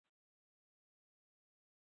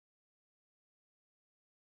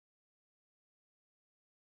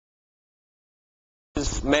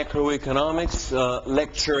is Macroeconomics,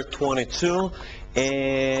 Lecture 22,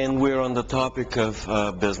 and we're on the topic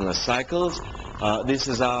of business cycles. This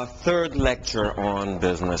is our third lecture on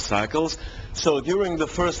business cycles. So during the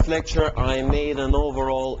first lecture, I made an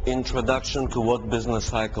overall introduction to what business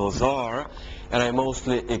cycles are, and I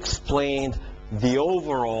mostly explained the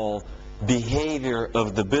overall behavior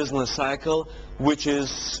of the business cycle, which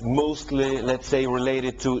is mostly, let's say,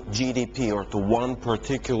 related to GDP or to one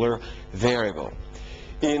particular variable.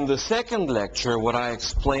 In the second lecture, what I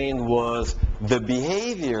explained was the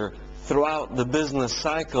behavior throughout the business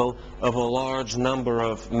cycle of a large number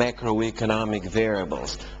of macroeconomic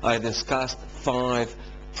variables. I discussed 5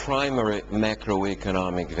 primary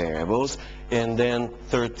macroeconomic variables and then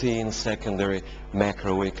 13 secondary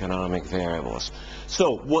macroeconomic variables.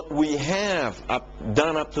 So what we have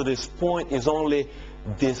done up to this point is only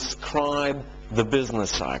describe the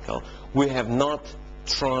business cycle. We have not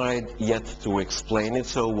tried yet to explain it,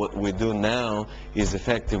 so what we do now is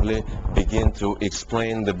effectively begin to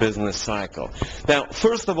explain the business cycle. Now,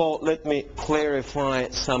 first of all, let me clarify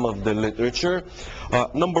some of the literature.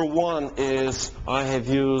 Number one is I have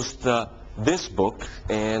used this book,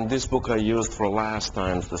 and this book I used for last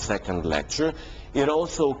time's, the second lecture. It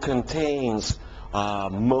also contains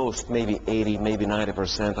maybe 80, maybe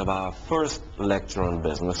 90% of our first lecture on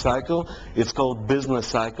business cycle. It's called Business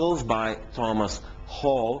Cycles by Thomas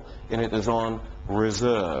Hall, and it is on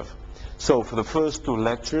reserve. So for the first 2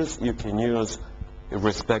 lectures, you can use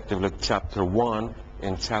respectively Chapter 1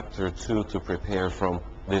 and Chapter 2 to prepare from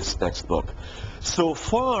this textbook. So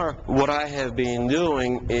far, what I have been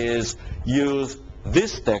doing is use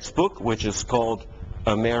this textbook, which is called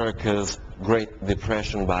America's Great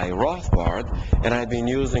Depression by Rothbard, and I've been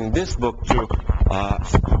using this book to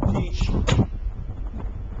teach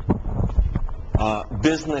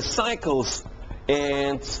business cycles.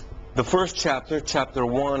 And the first chapter, Chapter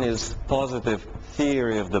 1, is Positive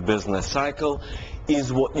Theory of the Business Cycle,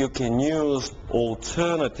 is what you can use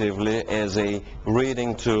alternatively as a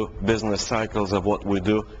reading to business cycles of what we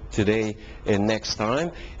do today and next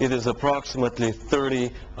time. It is approximately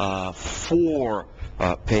 34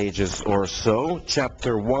 pages or so.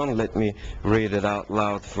 Chapter 1, let me read it out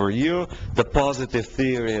loud for you. The Positive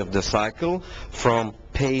Theory of the Cycle, from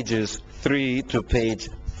pages 3 to page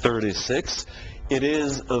 36. It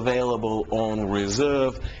is available on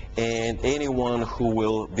reserve, and anyone who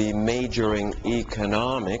will be majoring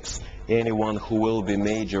economics,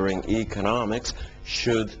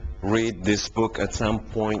 should read this book at some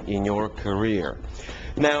point in your career.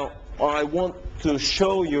 Now, I want to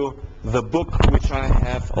show you the book which I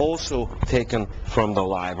have also taken from the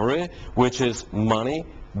library, which is Money,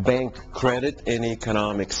 Bank Credit, and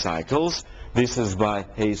Economic Cycles. This is by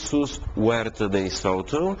Jesus Huerta de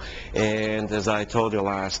Soto, and as I told you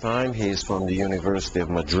last time, he is from the University of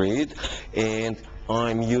Madrid, and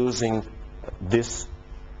I'm using this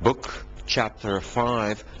book, Chapter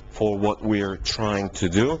 5, for what we're trying to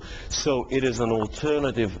do. So it is an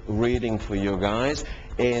alternative reading for you guys,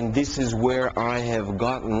 and this is where I have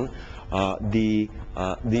gotten these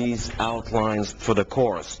outlines for the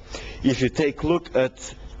course. If you take a look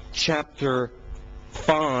at Chapter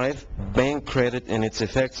 5, Bank Credit and its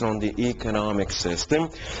effects on the economic system,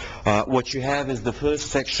 what you have is the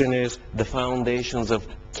first section is the foundations of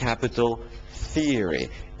capital theory.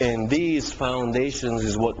 And these foundations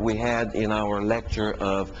is what we had in our lecture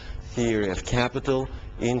of theory of capital,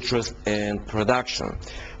 interest, and production.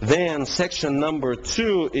 Then section number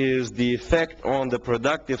 2 is the effect on the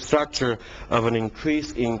productive structure of an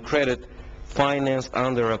increase in credit financed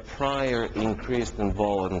under a prior increase in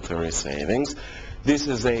voluntary savings. This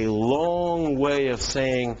is a long way of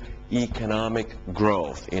saying economic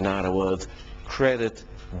growth. In other words,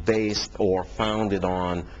 credit-based or founded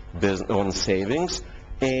on savings,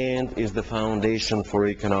 and is the foundation for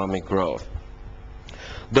economic growth.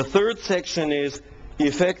 The third section is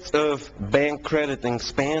effects of bank credit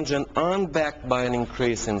expansion unbacked by an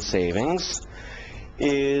increase in savings,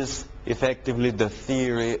 is effectively the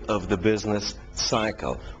theory of the business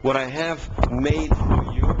cycle. What I have made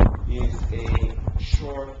for you is a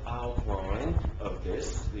short outline of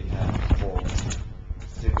this. We have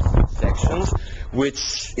 6 sections,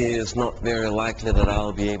 which is not very likely that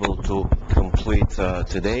I'll be able to complete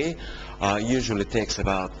today. Usually takes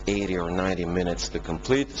about 80 or 90 minutes to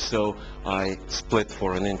complete, so I split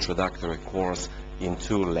for an introductory course in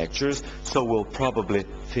 2 lectures, so we'll probably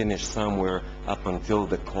finish somewhere up until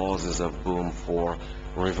the causes of boom for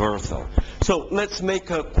reversal. So let's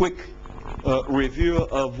make a quick review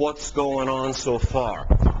of what's going on so far.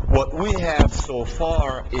 What we have so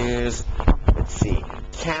far is, let's see,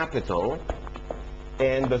 capital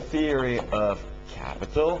and the theory of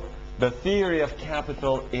capital. The theory of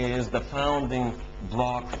capital is the founding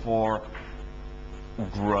block for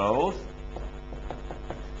growth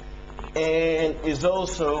and is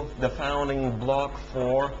also the founding block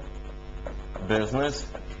for business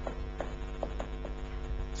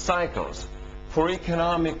cycles. For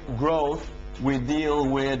economic growth, we deal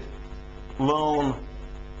with loan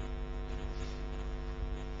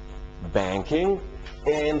banking,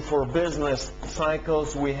 and for business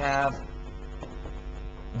cycles, we have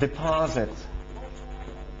deposit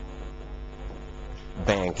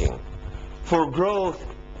banking. For growth,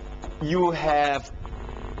 you have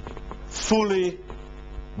fully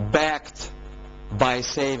backed by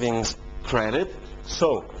savings credit.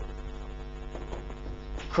 So,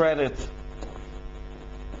 credit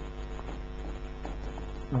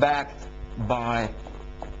backed by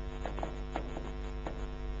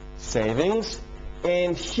savings.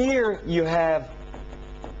 And here you have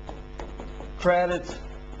credit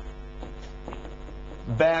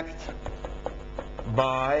backed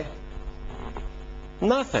by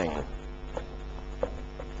nothing.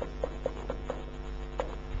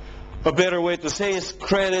 A better way to say is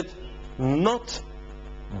credit not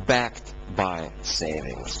backed by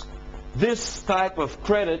savings. This type of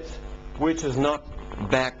credit, which is not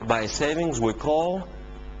backed by savings, we call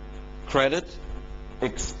credit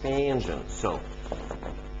expansion. So,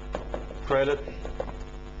 credit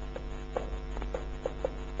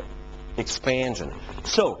expansion.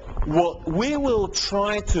 So, what we will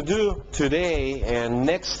try to do today and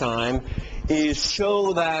next time is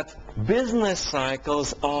show that business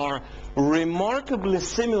cycles are remarkably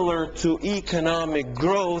similar to economic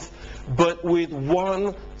growth, but with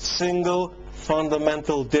one single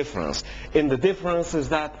fundamental difference. And the difference is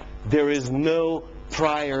that there is no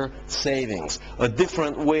prior savings. A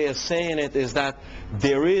different way of saying it is that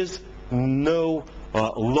there is no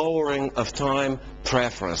lowering of time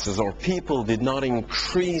preferences, or people did not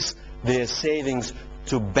increase their savings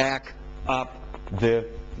to back up the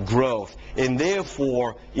growth. And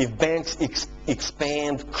therefore, if banks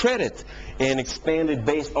expand credit and expand it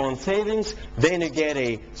based on savings, then you get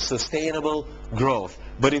a sustainable growth.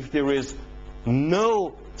 But if there is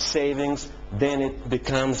no savings, then it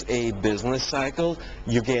becomes a business cycle.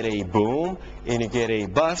 You get a boom and you get a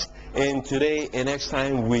bust. And today and next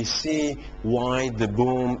time we see why the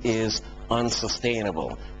boom is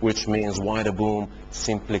unsustainable, which means why the boom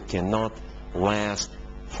simply cannot last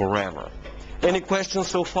forever. Any questions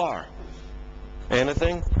so far?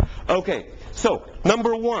 Anything? Okay, so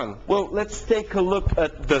number one, well, let's take a look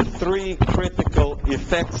at the three critical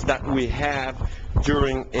effects that we have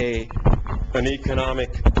during an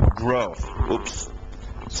economic growth. Oops.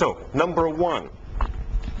 So, number one,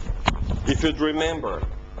 if you'd remember,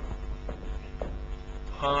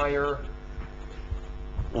 higher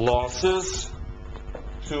losses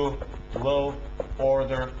to low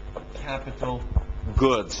order capital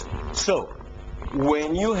goods. So,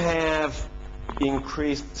 when you have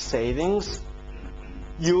increased savings,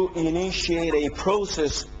 you initiate a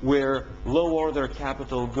process where low order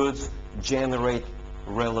capital goods generate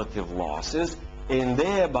relative losses, and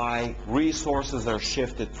thereby resources are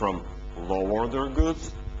shifted from low order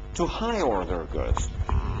goods to high order goods.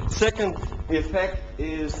 Second effect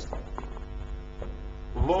is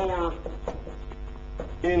lower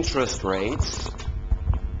interest rates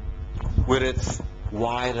with its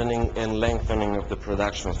widening and lengthening of the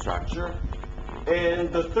production structure.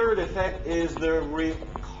 And the third effect is the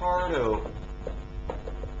Ricardo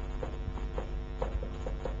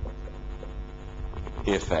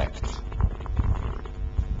effect.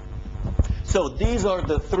 So these are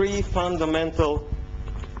the three fundamental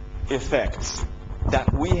effects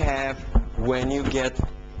that we have when you get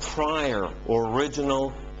prior or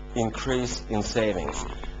original increase in savings.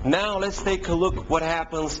 Now let's take a look what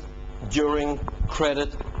happens during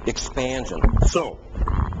credit expansion. So,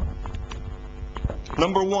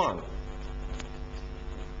 number one,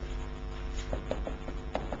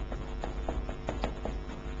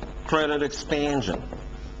 credit expansion.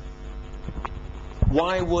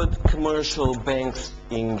 Why would commercial banks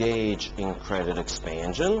engage in credit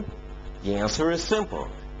expansion? The answer is simple.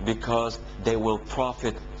 Because they will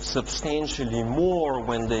profit substantially more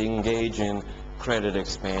when they engage in credit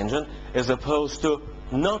expansion as opposed to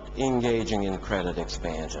not engaging in credit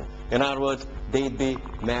expansion. In other words, they'd be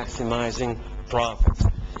maximizing profits.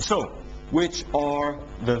 So, which are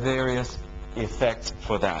the various effects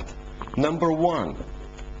for that? Number one,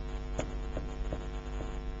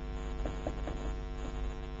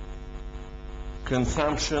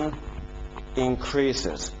 consumption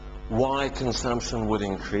increases. Why consumption would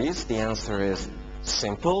increase? The answer is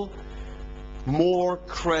simple. More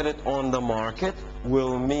credit on the market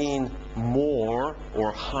will mean more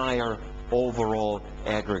or higher overall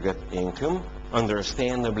aggregate income.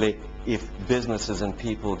 Understandably, if businesses and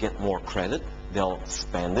people get more credit, they'll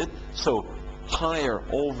spend it. So higher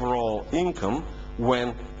overall income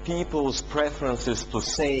when people's preferences to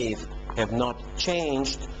save have not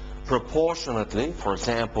changed proportionately. For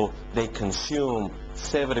example, they consume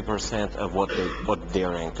 70% of what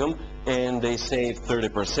their income and they save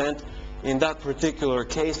 30%. In that particular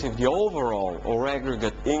case, if the overall or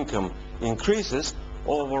aggregate income increases,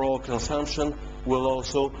 overall consumption will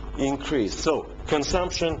also increase. So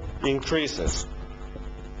consumption increases.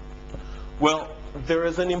 Well, there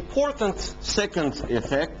is an important second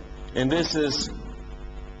effect, and this is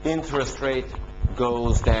interest rate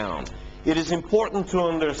goes down. It is important to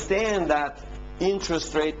understand that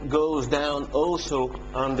interest rate goes down also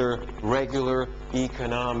under regular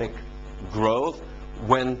economic growth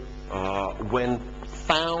when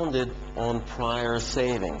founded on prior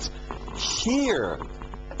savings. Here,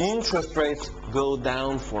 interest rates go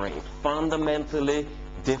down for a fundamentally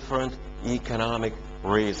different economic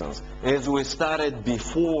reasons. As we started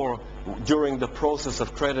before, during the process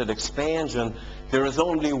of credit expansion, there is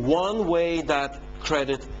only one way that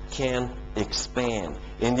credit can expand.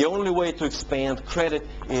 And the only way to expand credit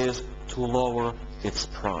is to lower its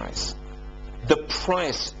price. The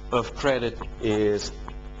price of credit is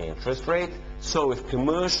interest rate. So if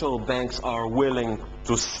commercial banks are willing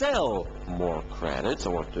to sell more credits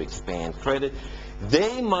or to expand credit,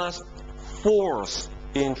 they must force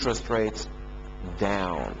interest rates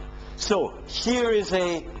down. So here is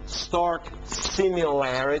a stark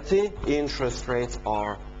similarity. Interest rates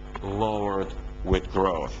are lowered with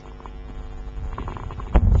growth.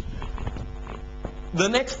 The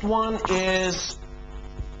next one is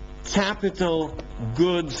capital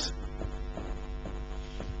goods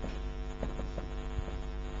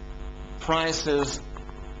prices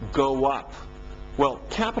go up. Well,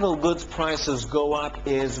 capital goods prices go up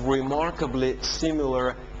is remarkably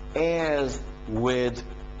similar as with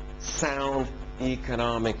sound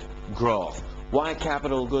economic growth. Why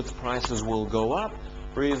capital goods prices will go up?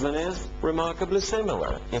 Reason is remarkably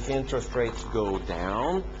similar. If interest rates go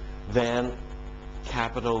down, then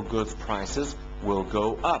capital goods prices will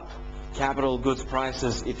go up. Capital goods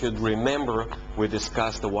prices, if you'd remember, we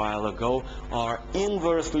discussed a while ago, are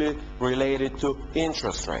inversely related to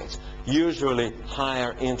interest rates. Usually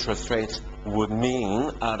higher interest rates would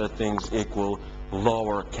mean, other things equal,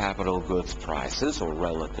 lower capital goods prices, or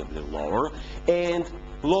relatively lower, and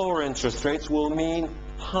lower interest rates will mean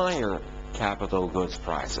higher capital goods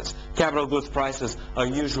prices. Capital goods prices are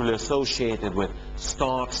usually associated with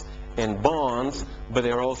stocks and bonds, but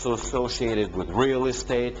they're also associated with real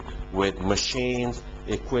estate, with machines,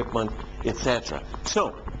 equipment, etc.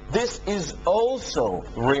 So this is also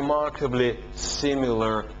remarkably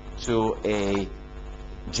similar to a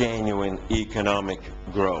genuine economic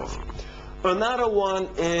growth. Another one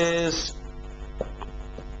is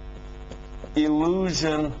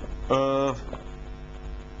illusion of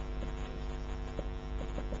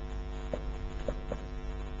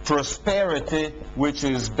prosperity, which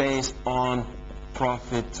is based on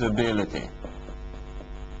profitability.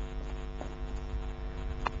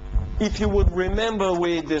 If you would remember,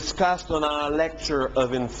 we discussed on our lecture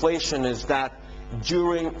of inflation is that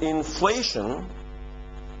during inflation,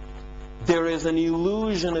 there is an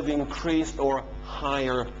illusion of increased or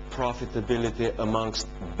higher profitability amongst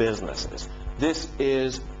businesses. This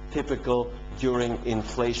is typical during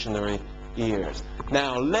inflationary years.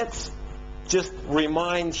 Now, let's just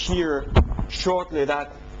remind here shortly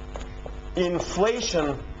that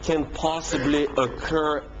inflation can possibly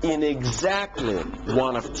occur in exactly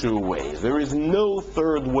one of two ways. There is no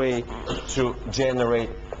third way to generate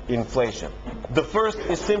inflation. The first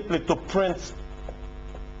is simply to print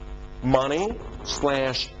money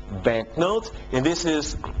 / banknotes, and this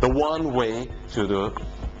is the one way to do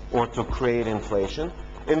or to create inflation.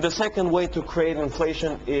 And the second way to create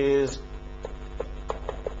inflation is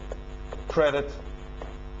credit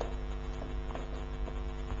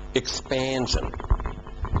expansion.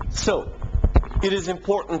 So it is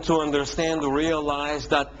important to understand, to realize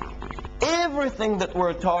that everything that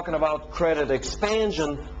we're talking about credit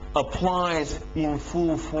expansion applies in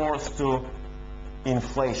full force to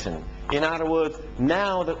inflation. In other words,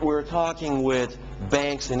 now that we're talking with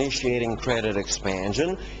banks initiating credit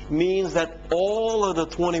expansion, means that all of the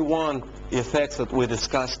 21 effects that we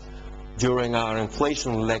discussed during our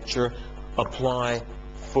inflation lecture apply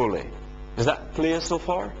fully. Is that clear so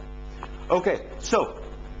far? Okay, so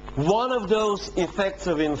One of those effects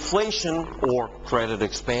of inflation or credit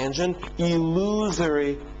expansion,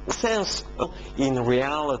 illusory sense. In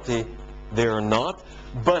reality, they're not,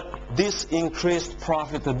 but this increased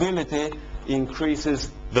profitability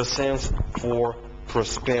increases the sense for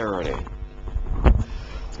prosperity.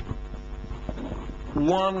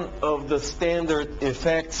 One of the standard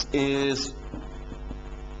effects is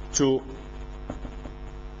to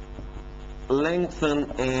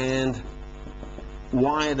lengthen and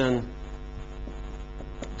widen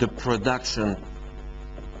the production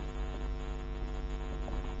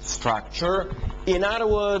structure. In other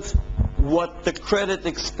words, what the credit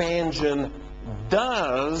expansion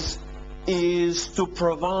does is to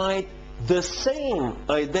provide the same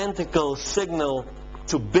identical signal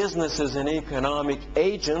to businesses and economic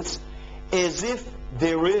agents as if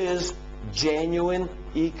there is genuine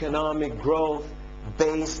economic growth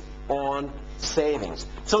based on savings.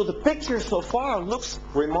 So the picture so far looks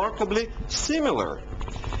remarkably similar.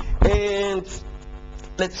 And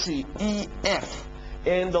let's see, EF.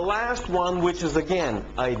 And the last one, which is again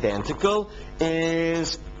identical,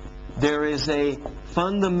 is there is a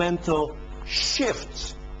fundamental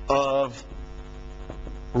shift of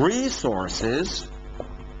resources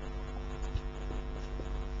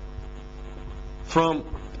from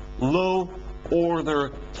low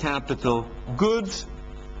order capital goods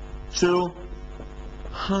to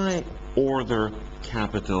high order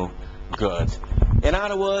capital goods. In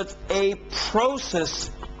other words, a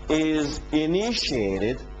process is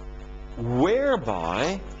initiated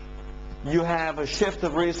whereby you have a shift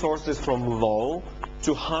of resources from low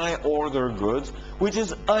to high order goods, which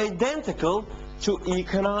is identical to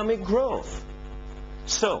economic growth.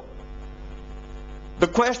 So, the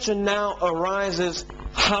question now arises,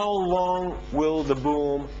 how long will the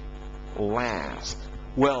boom last?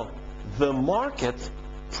 Well, the market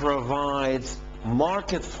provides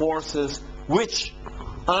market forces which,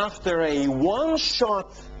 after a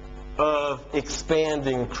one-shot of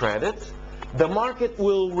expanding credit, the market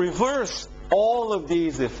will reverse all of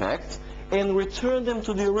these effects and return them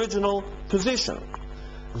to the original position.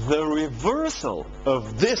 The reversal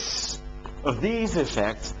of these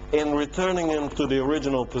effects and returning them to the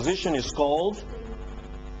original position is called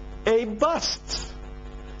a bust.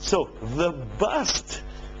 So the bust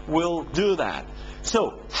will do that.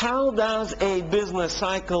 So how does a business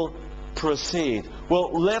cycle proceed?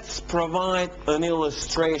 Well, let's provide an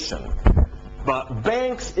illustration. But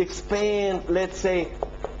banks expand, let's say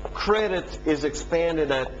credit is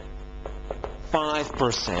expanded at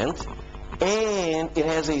 5%, and it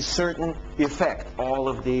has a certain effect, all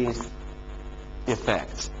of these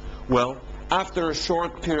effects. Well, after a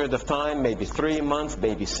short period of time, maybe 3 months,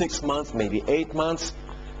 maybe 6 months, maybe 8 months,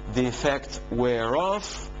 the effects wear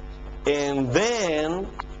off, and then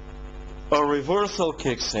a reversal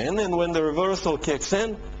kicks in, and when the reversal kicks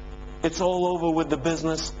in, it's all over with the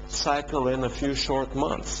business cycle in a few short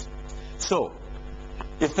months. So,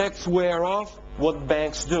 effects wear off, what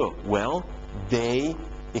banks do? Well, they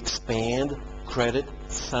expand credit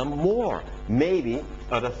some more, maybe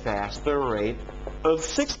at a faster rate of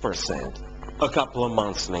 6% a couple of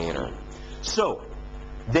months later. So,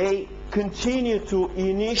 they continue to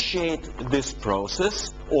initiate this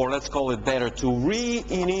process, or let's call it better, to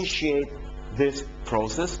reinitiate this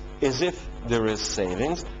process as if there is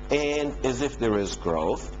savings and as if there is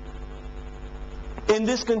growth. And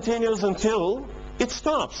this continues until it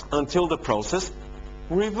stops, until the process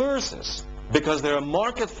reverses, because there are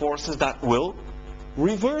market forces that will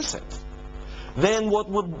reverse it. Then what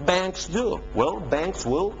would banks do? Well, banks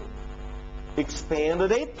will expand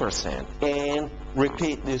at 8% and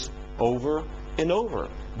repeat this over and over.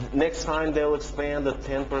 Next time they'll expand at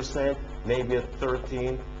 10%, maybe at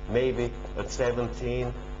 13%, maybe at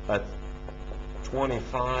 17%, at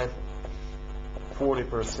 25%,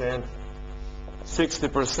 40%,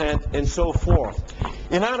 60%, and so forth.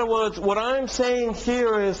 In other words, what I'm saying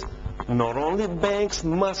here is not only banks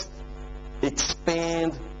must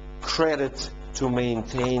expand credit to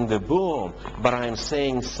maintain the boom, but I'm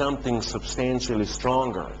saying something substantially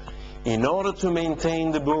stronger. In order to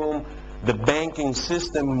maintain the boom, the banking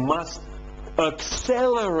system must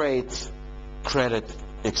accelerate credit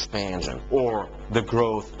expansion, or the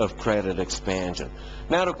growth of credit expansion.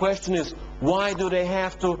 Now the question is, why do they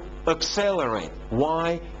have to accelerate?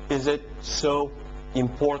 Why is it so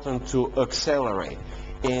important to accelerate?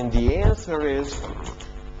 And the answer is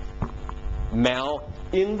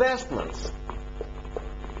malinvestments.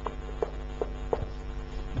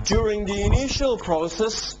 During the initial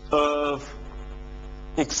process of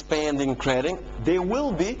expanding credit, there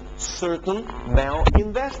will be certain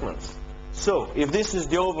malinvestments. So if this is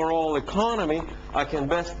the overall economy, I can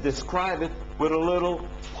best describe it with a little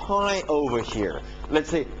pie over here. Let's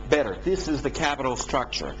say better, this is the capital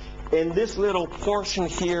structure. And this little portion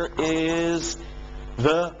here is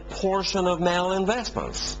the portion of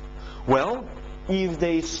malinvestments. Well, if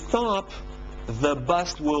they stop, the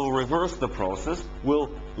bust will reverse the process, will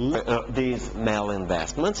these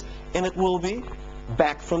malinvestments, and it will be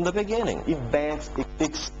back from the beginning. If banks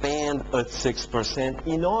expand at 6%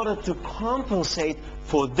 in order to compensate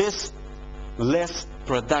for this less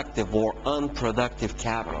productive or unproductive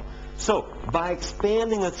capital. So by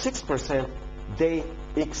expanding at 6%, they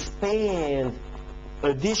expand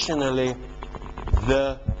additionally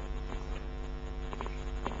the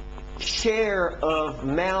share of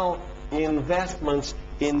malinvestments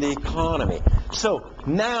in the economy. So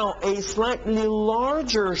now a slightly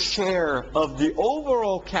larger share of the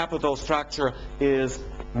overall capital structure is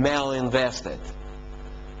malinvested.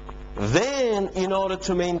 Then, in order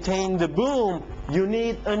to maintain the boom, you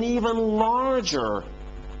need an even larger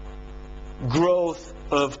growth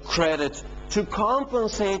of credit to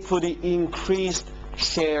compensate for the increased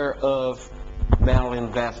share of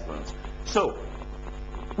malinvestments. So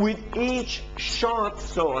with each shot,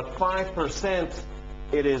 so at 5%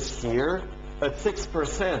 it is here, at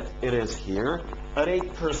 6% it is here, at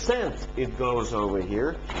 8% it goes over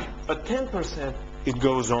here, at 10% it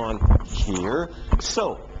goes on here.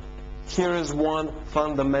 So here is one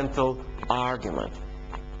fundamental argument.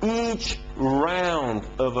 Each round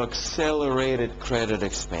of accelerated credit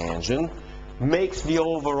expansion makes the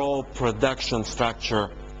overall production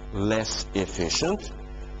structure less efficient,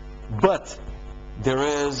 but there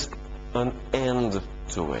is an end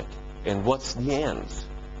to it. And what's the end?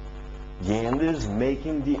 The end is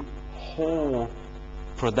making the whole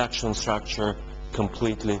production structure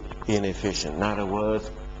completely inefficient. In other words,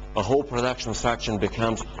 a whole production structure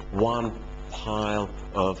becomes one pile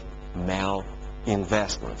of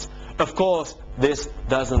malinvestments. Of course, this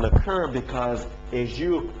doesn't occur because as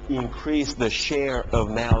you increase the share of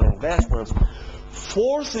malinvestments,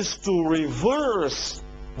 forces to reverse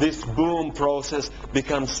this boom process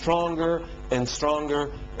become stronger and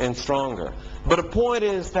stronger and stronger. But the point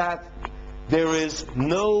is that there is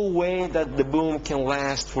no way that the boom can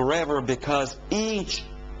last forever because each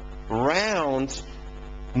round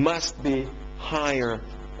must be higher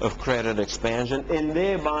of credit expansion, and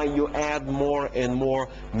thereby you add more and more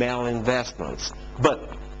malinvestments.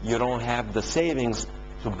 But you don't have the savings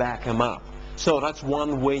to back them up. So that's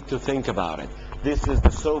one way to think about it. This is the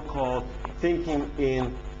so-called thinking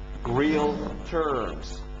in real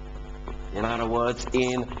terms. In other words,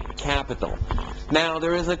 in capital. Now,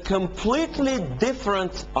 there is a completely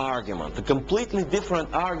different argument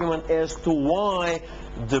as to why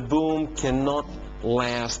the boom cannot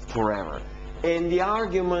last forever. And the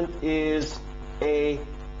argument is a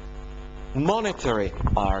monetary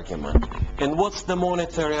argument. And what's the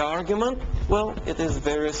monetary argument? Well, it is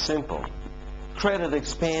very simple. Credit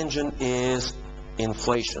expansion is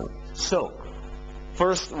inflation. So,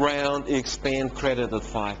 first round, you expand credit at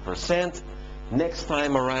 5%. Next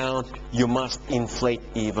time around, you must inflate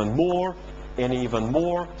even more, and even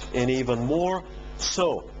more, and even more.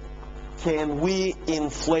 So, can we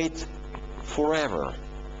inflate forever?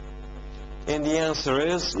 And the answer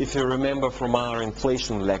is, if you remember from our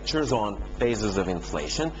inflation lectures on phases of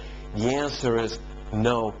inflation, the answer is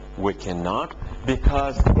no, we cannot,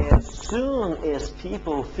 because as soon as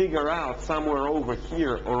people figure out somewhere over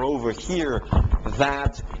here or over here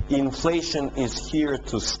that inflation is here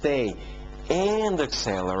to stay and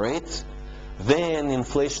accelerate, then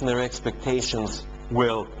inflationary expectations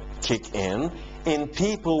will kick in, and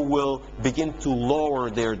people will begin to lower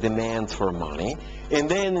their demand for money, and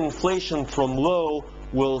then inflation from low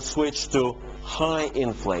will switch to high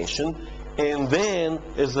inflation, and then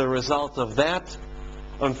as a result of that,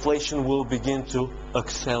 inflation will begin to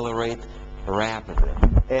accelerate rapidly.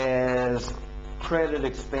 As credit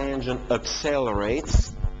expansion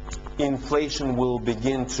accelerates, inflation will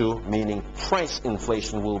begin to, meaning price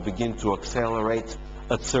inflation will begin to accelerate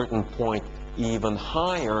at a certain point even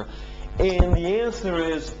higher. And the answer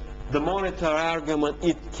is the monetary argument,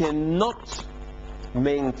 it cannot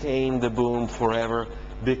maintain the boom forever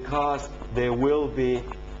because there will be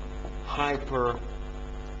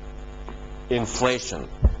hyperinflation.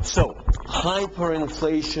 So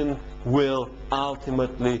hyperinflation will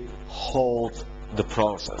ultimately halt the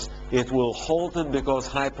process. It will halt it because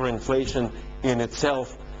hyperinflation in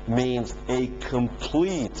itself means a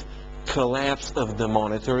complete collapse of the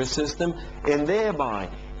monetary system and thereby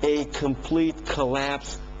a complete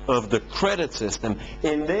collapse of the credit system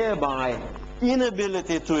and thereby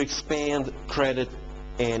inability to expand credit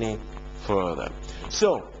any further.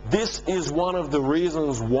 So this is one of the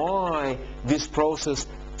reasons why this process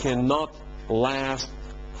cannot last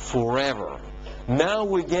forever. Now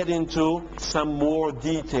we get into some more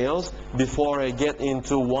details before I get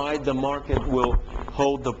into why the market will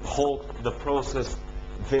hold the process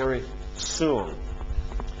very soon.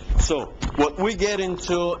 So what we get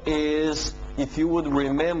into is, if you would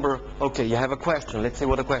remember, okay, you have a question. Let's see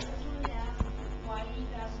what the question.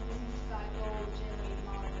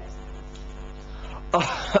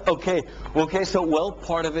 Okay, so well,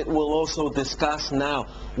 part of it we'll also discuss now.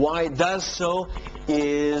 Why it does so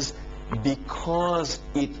is because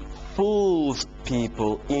it fools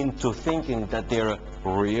people into thinking that they're a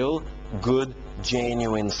real, good,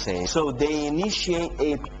 genuine savings. So they initiate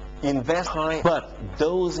a investment, but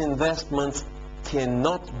those investments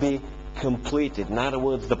cannot be completed. In other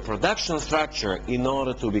words, the production structure, in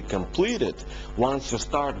order to be completed, once you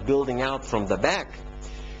start building out from the back,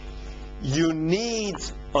 you need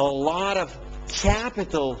a lot of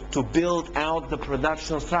capital to build out the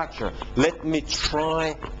production structure. Let me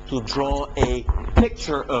try to draw a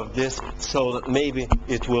picture of this so that maybe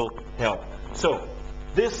it will help. So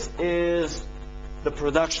this is the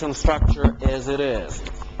production structure as it is.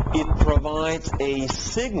 It provides a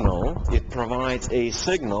signal,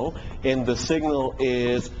 and the signal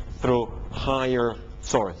is through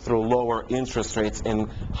lower interest rates and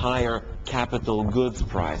higher capital goods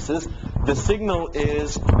prices. The signal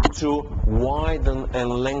is to widen and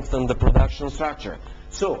lengthen the production structure.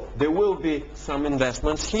 So there will be some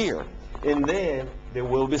investments here, and then there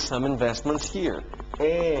will be some investments here,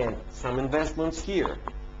 and some investments here,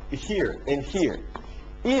 and here.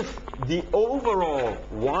 If the overall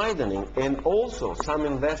widening, and also some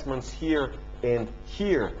investments here and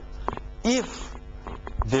here, if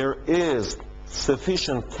there is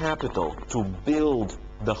sufficient capital to build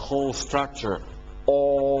the whole structure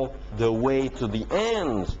all the way to the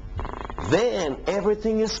end, then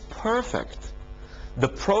everything is perfect. The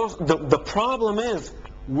problem is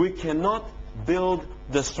we cannot build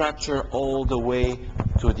the structure all the way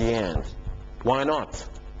to the end. Why not?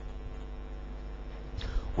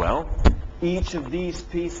 Well, each of these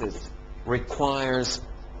pieces requires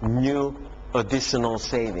new additional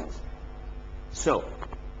savings. So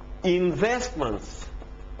investments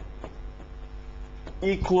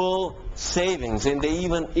equal savings, and they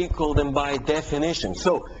even equal them by definition.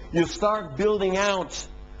 So you start building out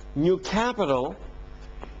new capital,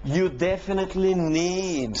 you definitely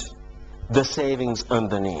need the savings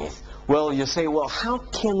underneath. Well, you say, well, how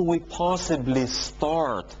can we possibly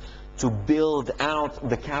start to build out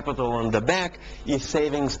the capital on the back if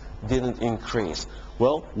savings didn't increase?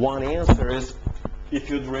 Well, one answer is, if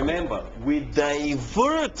you'd remember, we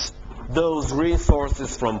divert those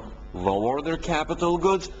resources from low-order capital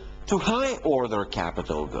goods to high-order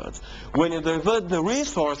capital goods. When you divert the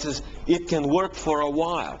resources, it can work for a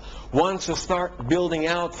while. Once you start building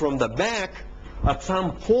out from the back, at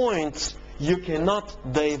some point, you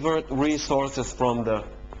cannot divert resources from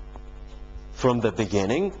the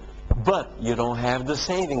beginning, but you don't have the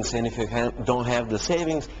savings. And if you don't have the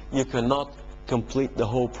savings, you cannot complete the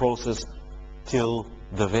whole process till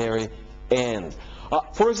the very end.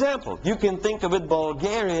 For example, you can think of it,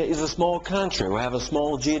 Bulgaria is a small country. We have a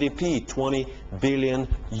small GDP, 20 billion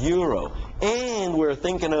euro. And we're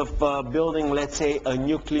thinking of building, let's say, a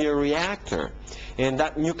nuclear reactor. And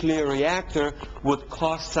that nuclear reactor would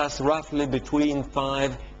cost us roughly between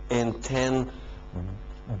 5 and 10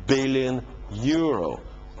 billion euro.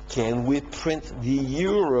 Can we print the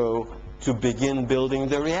euro to begin building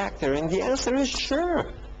the reactor? And the answer is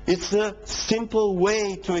sure. It's a simple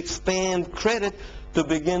way to expand credit to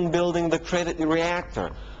begin building the credit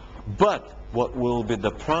reactor. But what will be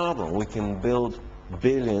the problem? We can build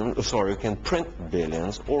billions, we can print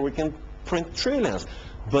billions, or we can print trillions,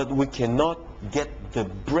 but we cannot get the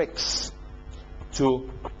bricks to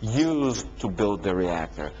use to build the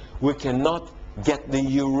reactor. We cannot get the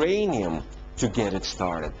uranium to get it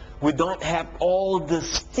started. We don't have all the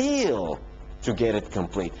steel to get it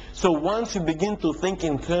complete. So once you begin to think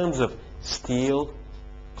in terms of steel,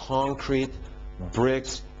 concrete,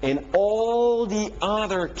 bricks, and all the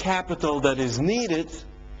other capital that is needed,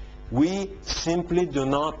 we simply do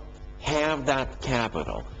not have that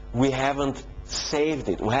capital. We haven't saved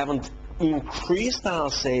it. We haven't increased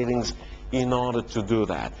our savings in order to do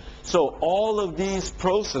that. So all of these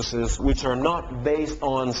processes which are not based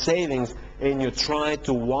on savings, and you try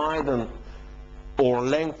to widen or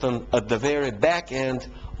lengthen at the very back end,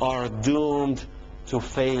 are doomed to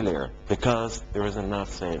failure because there isn't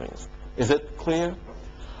enough savings. Is it clear?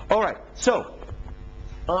 All right, so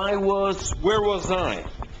where was I?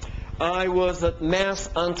 I was at mass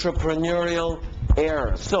entrepreneurial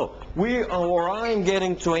errors. So I'm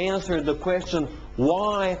getting to answer the question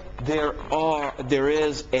why there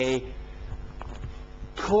is a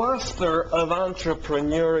cluster of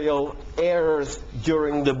entrepreneurial errors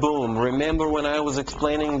during the boom. Remember when I was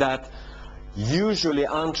explaining that usually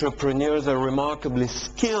entrepreneurs are remarkably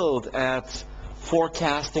skilled at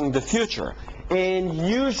forecasting the future, and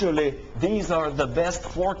usually these are the best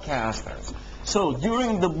forecasters. So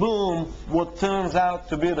during the boom, what turns out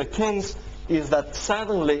to be the case is that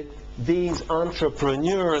suddenly these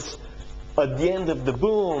entrepreneurs, at the end of the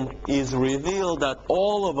boom, is revealed that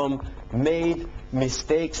all of them made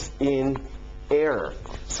mistakes in error.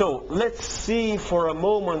 So let's see for a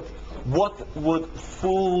moment what would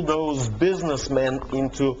fool those businessmen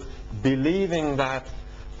into believing that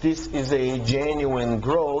this is a genuine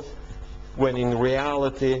growth when in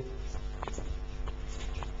reality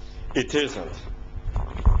it isn't.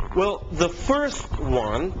 Well, the first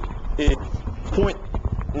one is point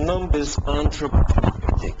numbers entrepreneur.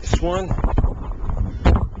 Take this one.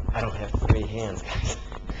 I don't have 3 hands, guys.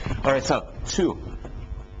 All right, so 2,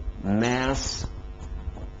 mass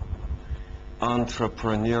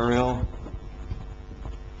entrepreneurial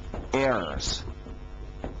errors.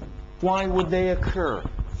 Why would they occur?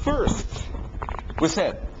 First, we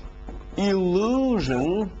said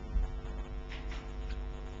illusion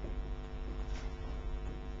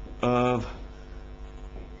of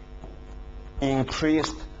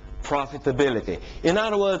increased profitability. In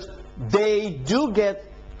other words, they do get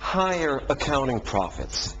higher accounting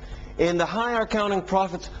profits. And the higher accounting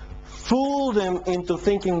profits fool them into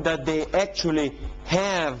thinking that they actually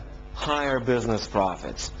have higher business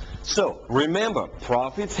profits. So remember,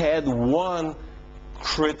 profits had one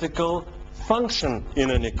critical function in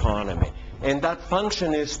an economy, and that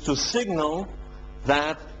function is to signal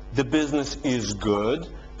that the business is good,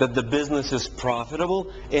 that the business is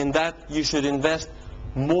profitable, and that you should invest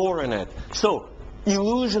more in it. So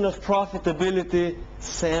illusion of profitability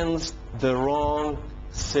sends the wrong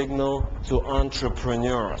signal to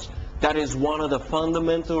entrepreneurs. That is one of the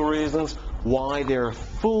fundamental reasons why they're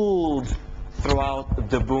fooled throughout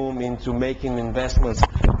the boom into making investments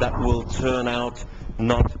that will turn out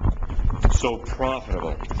not so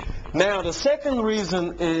profitable. Now, the second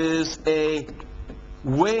reason is a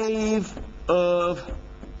wave of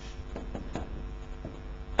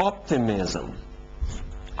optimism.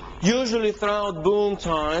 Usually throughout boom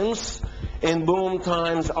times, and boom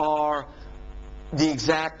times are the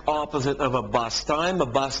exact opposite of a bust time. A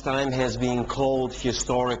bust time has been called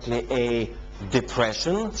historically a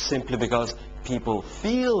depression, simply because people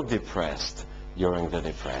feel depressed during the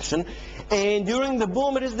depression. And during the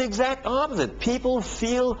boom, it is the exact opposite. People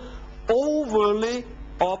feel overly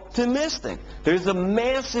optimistic. There's a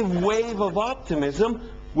massive wave of optimism,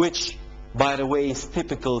 which, by the way, is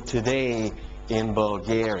typical today in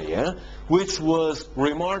Bulgaria, which was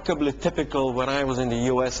remarkably typical when I was in the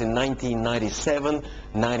US in 1997,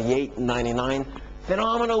 98, 99.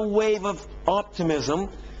 Phenomenal wave of optimism,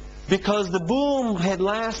 because the boom had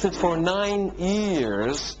lasted for 9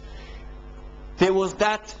 years. There was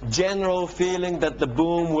that general feeling that the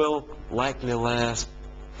boom will likely last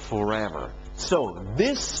forever. So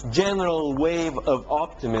this general wave of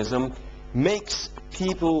optimism makes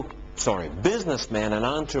businessmen and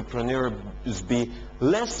entrepreneurs be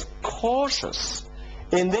less cautious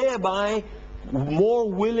and thereby more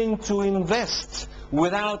willing to invest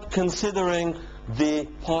without considering the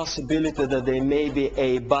possibility that there may be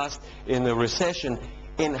a bust in a recession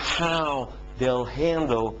and how they'll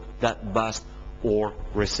handle that bust or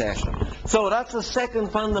recession. So that's the second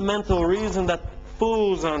fundamental reason that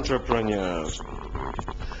fools entrepreneurs.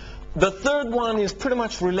 The third one is pretty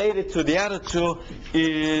much related to the other two,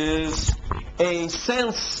 is a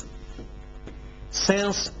sense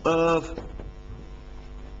of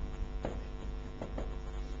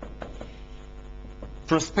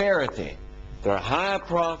prosperity. There are higher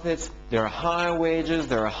profits, there are higher wages,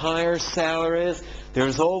 there are higher salaries,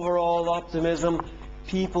 there's overall optimism.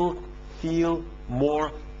 People feel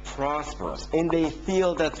more prosperous, and they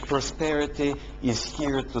feel that prosperity is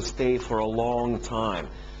here to stay for a long time.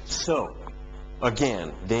 So,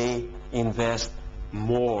 again, they invest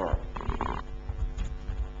more.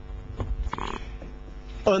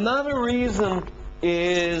 Another reason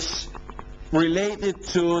is related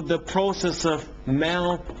to the process of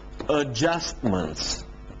maladjustments.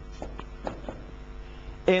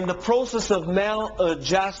 And the process of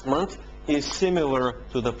maladjustment is similar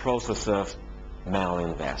to the process of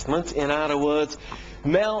malinvestment. In other words,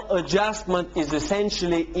 Maladjustment is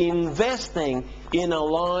essentially investing in a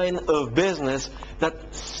line of business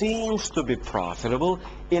that seems to be profitable,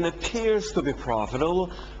 it appears to be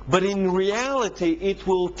profitable, but in reality it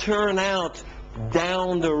will turn out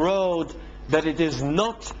down the road that it is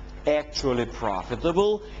not actually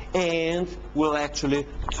profitable and will actually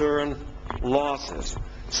turn losses.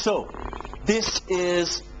 So this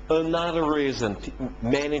is another reason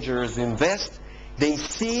managers invest. They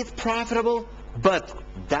see it profitable, but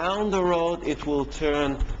down the road it will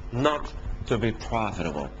turn not to be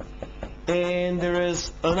profitable. And there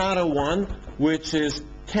is another one, which is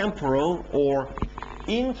temporal or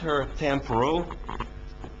intertemporal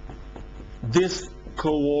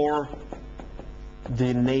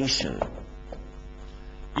discoordination.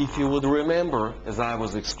 If you would remember, as I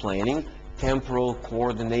was explaining, temporal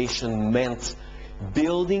coordination meant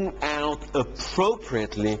building out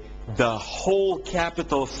appropriately the whole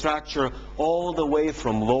capital structure, all the way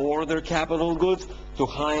from low order capital goods to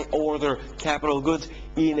high order capital goods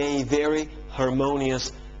in a very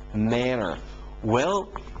harmonious manner.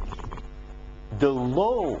 Well, the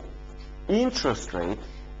low interest rate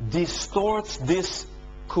distorts this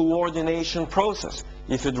coordination process.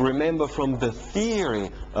 If you'd remember from the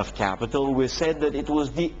theory of capital, we said that it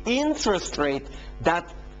was the interest rate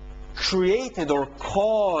that created or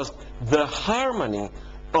caused the harmony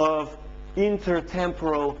of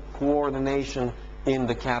intertemporal coordination in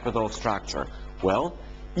the capital structure. Well,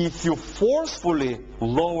 if you forcefully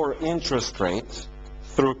lower interest rates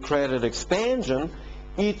through credit expansion,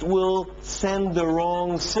 it will send the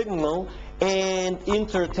wrong signal, and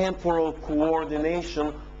intertemporal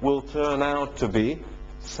coordination will turn out to be,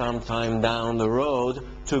 sometime down the road,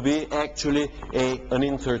 to be actually an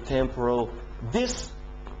intertemporal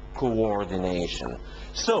discoordination.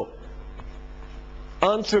 So,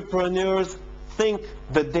 entrepreneurs think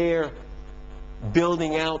that they're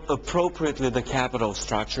building out appropriately the capital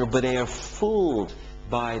structure, but they are fooled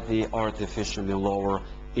by the artificially lower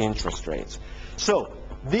interest rates. So,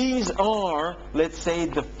 these are, let's say,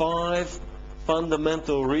 the 5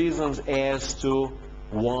 fundamental reasons as to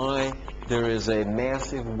why there is a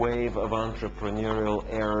massive wave of entrepreneurial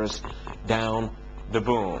errors down the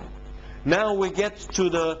boom. Now we get to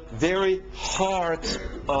the very heart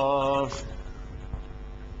of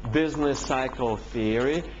business cycle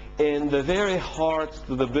theory, and the very heart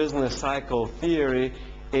to the business cycle theory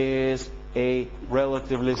is a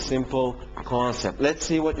relatively simple concept. Let's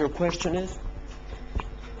see what your question is.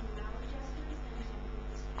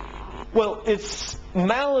 Well, it's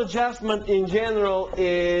maladjustment in general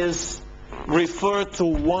is referred to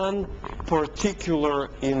one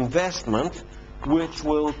particular investment which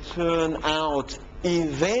will turn out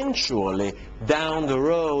eventually down the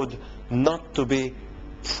road not to be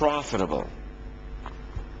profitable.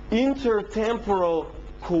 Intertemporal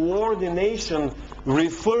coordination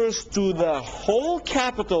refers to the whole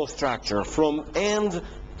capital structure from end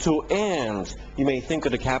to end. You may think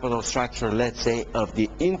of the capital structure, let's say, of the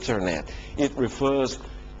internet. It refers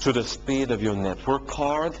to the speed of your network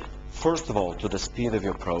card, first of all to the speed of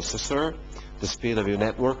your processor, the speed of your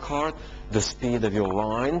network card, the speed of your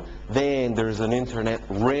line. Then there's an internet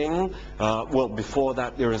ring. Well, before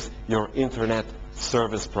that there is your internet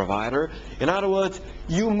service provider. In other words,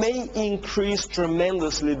 you may increase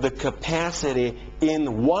tremendously the capacity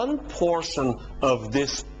in one portion of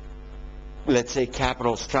this, let's say,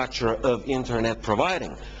 capital structure of internet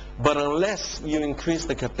providing. But unless you increase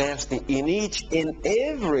the capacity in each and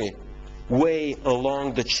every way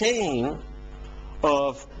along the chain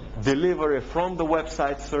of delivery from the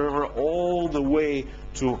website server all the way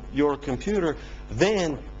to your computer,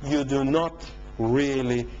 then you do not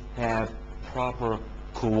really have proper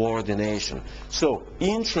coordination. So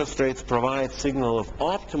interest rates provide signal of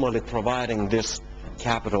optimally providing this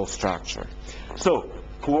capital structure. So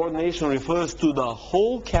coordination refers to the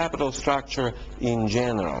whole capital structure in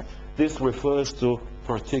general. This refers to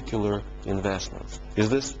particular investments. Is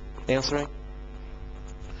this answering?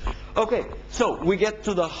 Okay, so we get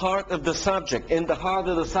to the heart of the subject, and the heart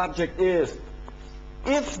of the subject is,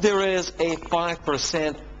 if there is a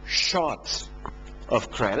 5% shot of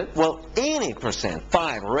credit, well, any percent,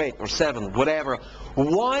 5 or 8 or 7, whatever,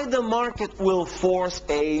 why the market will force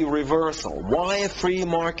a reversal? Why a free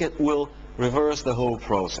market will reverse the whole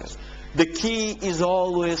process? The key is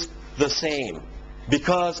always the same,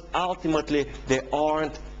 because ultimately there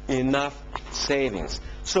aren't enough savings.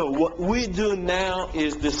 So what we do now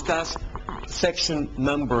is discuss section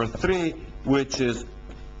number 3, which is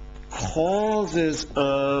causes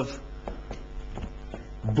of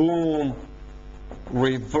boom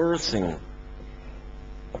reversing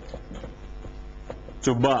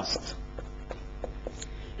to bust.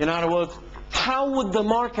 In other words, how would the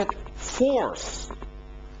market force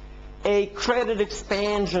a credit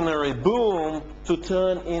expansionary boom to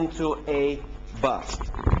turn into a bust?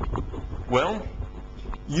 Well,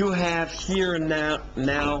 you have here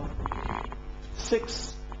now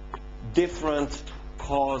 6 different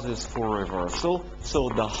causes for reversal. So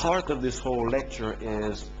the heart of this whole lecture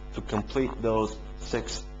is to complete those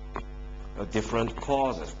 6 different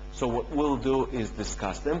causes. So what we'll do is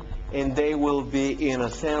discuss them, and they will be, in a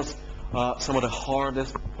sense, some of the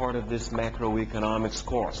hardest part of this macroeconomics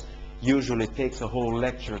course. Usually takes a whole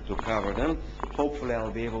lecture to cover them. Hopefully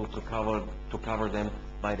I'll be able to cover them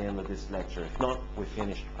by the end of this lecture. If not, we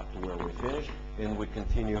finish up to where we finish, and we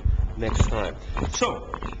continue next time. So,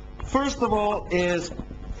 first of all is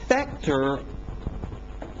factor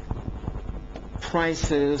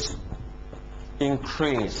prices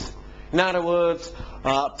increase. In other words,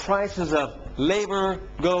 prices of labor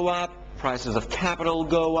go up, prices of capital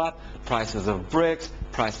go up, prices of bricks,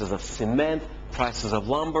 prices of cement, prices of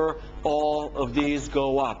lumber, all of these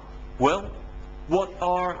go up. Well, what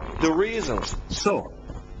are the reasons? So,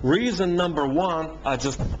 reason number 1, I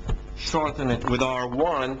just shorten it with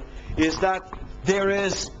R1, is that there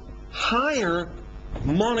is higher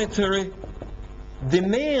monetary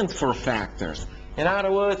demand for factors. In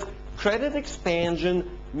other words, credit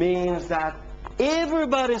expansion means that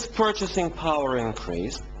everybody's purchasing power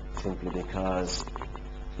increased simply because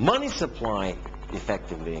money supply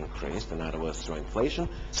effectively increased, in other words, through inflation.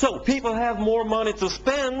 So people have more money to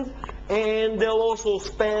spend, and they'll also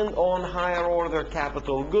spend on higher order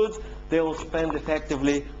capital goods. They'll spend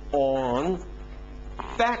effectively on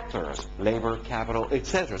factors, labor, capital,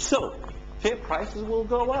 etc. So prices will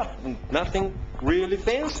go up. Nothing really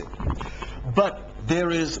fancy. But there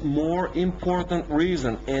is more important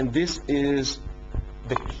reason, and this is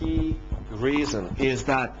the key reason, is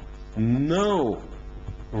that no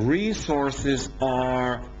resources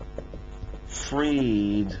are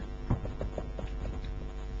freed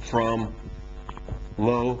from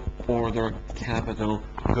low order capital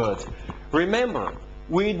goods. Remember,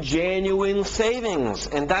 we genuine savings,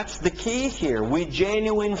 and that's the key here. We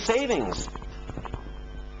genuine savings.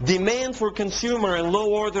 Demand for consumer and low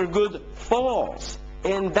order good falls,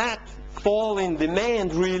 and that fall in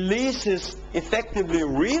demand releases effectively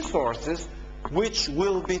resources which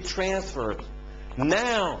will be transferred.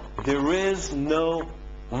 Now there is no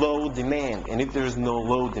low demand, and if there is no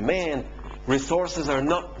low demand, resources are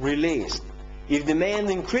not released. If demand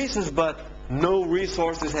increases but no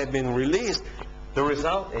resources have been released, the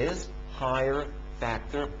result is higher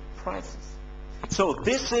factor prices. So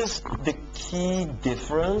this is the key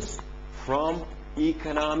difference from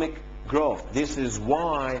economic growth. This is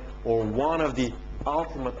why, or one of the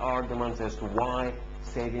ultimate arguments as to why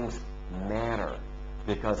savings matter,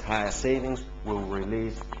 because higher savings will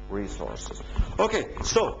release resources. Okay,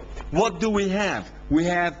 so what do we have? We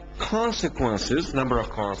have consequences, number of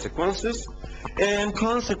consequences, and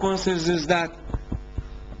consequences is that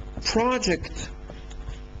project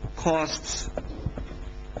costs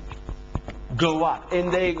go up,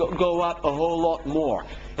 and they go up a whole lot more.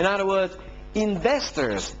 In other words,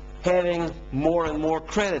 investors having more and more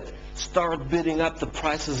credit start bidding up the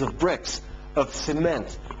prices of bricks, of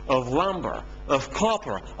cement, of lumber, of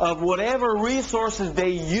copper, of whatever resources they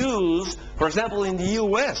use. For example, in the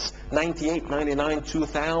U.S., 98, 99,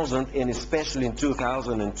 2000, and especially in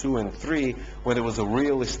 2002 and 3, when there was a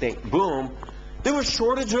real estate boom, there was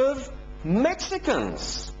shortage of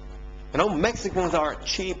Mexicans. You know, Mexicans are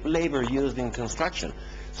cheap labor used in construction.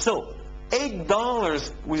 So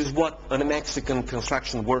 $8 is what a Mexican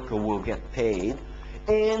construction worker will get paid.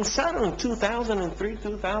 And suddenly in 2003,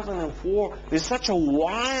 2004, there's such a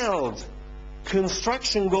wild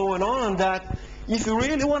construction going on that if you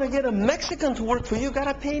really want to get a Mexican to work for you, you've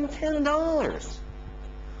got to pay him $10.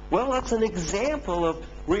 Well, that's an example of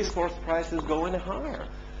resource prices going higher.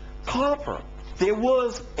 Copper. There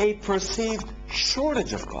was a perceived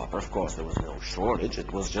shortage of copper. Of course, there was no shortage.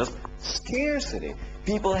 It was just scarcity.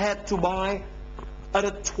 People had to buy at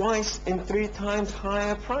a 2 and 3 times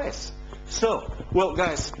higher price. So, well,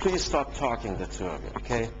 guys, please stop talking, the two of you,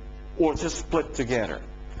 okay? Or just split together.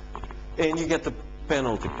 And you get the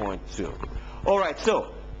penalty point, too. All right,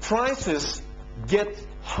 so prices get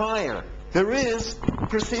higher. There is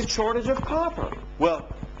perceived shortage of copper. Well,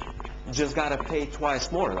 you just got to pay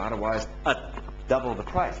twice more, otherwise double the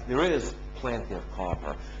price. There is plenty of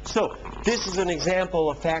copper. So this is an example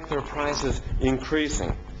of factor prices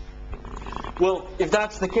increasing. Well, if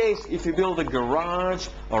that's the case, if you build a garage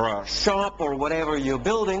or a shop or whatever you're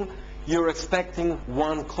building, you're expecting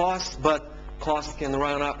one cost, but cost can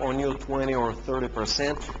run up on you 20 or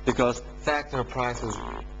 30% because factor prices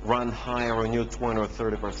run higher on you 20 or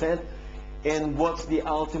 30%. And what's the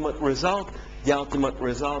ultimate result? The ultimate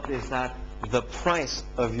result is that the price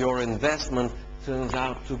of your investment turns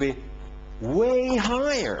out to be way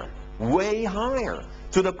higher,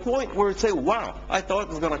 to the point where you say, wow, I thought it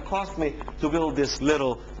was going to cost me to build this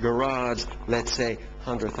little garage, let's say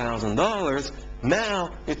 $100,000. Now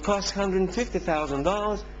it costs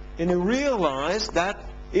 $150,000, and you realize that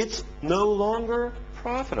it's no longer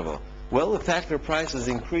profitable. Well, if factor prices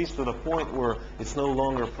increase to the point where it's no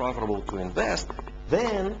longer profitable to invest,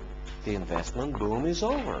 then the investment boom is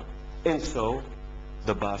over. And so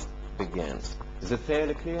the bust begins. Is it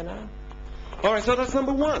fairly clear now? All right, so that's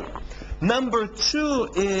number one. Number two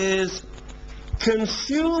is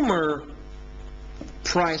consumer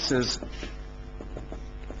prices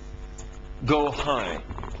go high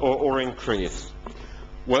or increase.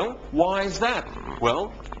 Well, why is that?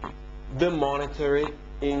 Well, the monetary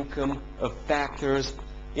income of factors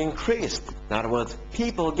increased. In other words,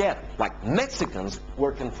 people get, like Mexicans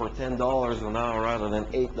working for $10 an hour rather than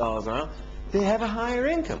 $8 an hour, they have a higher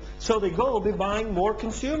income. So they go be buying more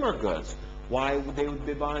consumer goods. Why would they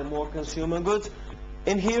be buying more consumer goods?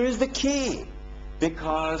 And here is the key.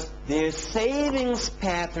 Because their savings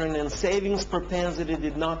pattern and savings propensity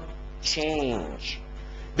did not change.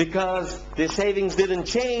 Because their savings didn't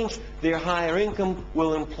change, their higher income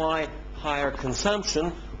will imply higher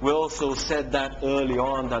consumption. We also said that early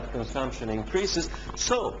on that consumption increases,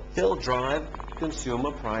 so they'll drive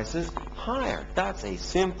consumer prices higher. That's a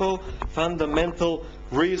simple, fundamental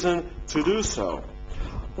reason to do so.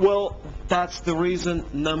 Well, that's the reason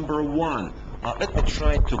number one. Let me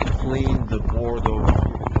try to clean the board over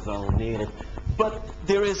here because I'll need it. But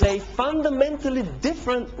there is a fundamentally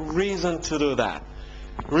different reason to do that.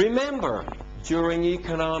 Remember, during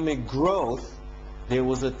economic growth, there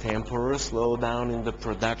was a temporary slowdown in the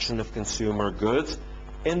production of consumer goods,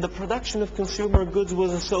 and the production of consumer goods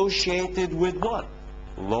was associated with what?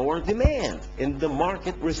 Lower demand, and the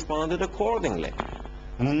market responded accordingly.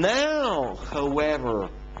 Now, however,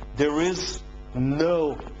 there is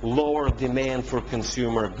no lower demand for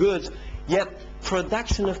consumer goods, yet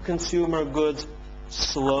production of consumer goods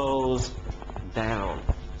slows down.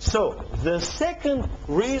 So, the second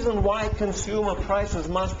reason why consumer prices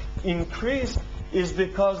must increase is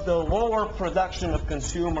because the lower production of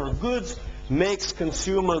consumer goods makes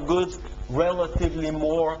consumer goods relatively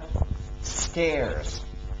more scarce.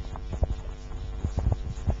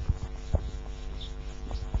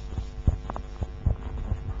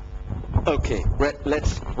 Okay,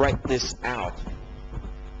 let's write this out.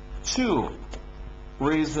 Two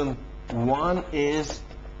reasons. One is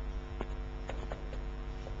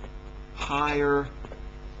higher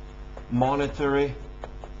monetary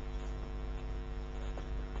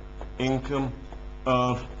income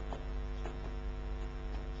of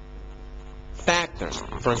factors.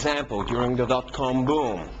 For example, during the dot-com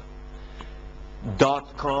boom,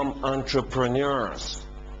 dot-com entrepreneurs,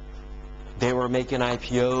 they were making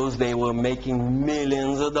IPOs, they were making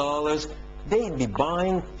millions of dollars. They'd be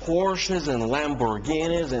buying Porsches and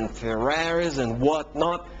Lamborghinis and Ferraris and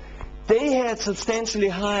whatnot. They had substantially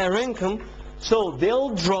higher income, so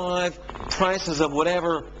they'll drive prices of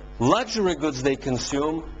whatever luxury goods they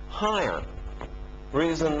consume higher.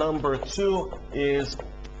 Reason number two is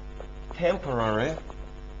temporary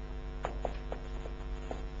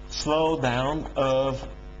slowdown of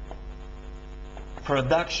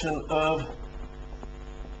production of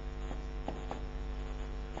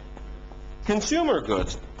consumer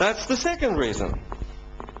goods. That's the second reason.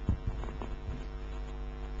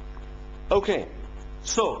 Okay,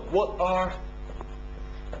 so what are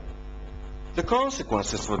the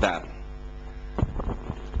consequences for that?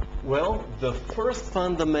 Well, the first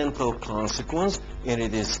fundamental consequence, and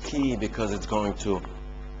it is key because it's going to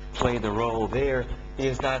play the role there,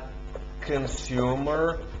 is that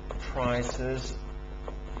consumer prices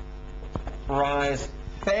rise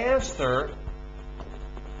faster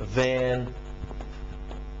than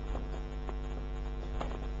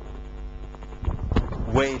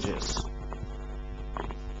wages.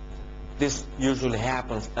 This usually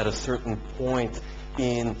happens at a certain point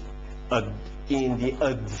in the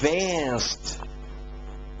advanced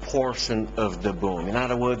portion of the boom. In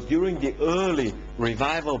other words, during the early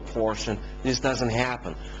revival portion, this doesn't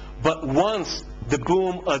happen. But once the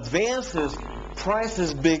boom advances,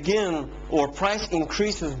 prices begin, or price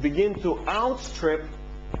increases begin to outstrip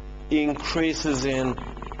increases in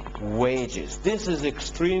wages. This is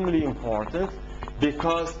extremely important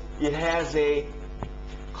because it has a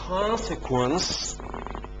consequence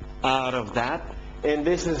out of that, and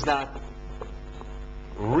this is that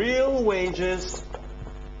real wages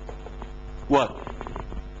what?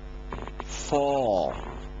 Fall.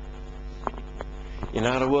 In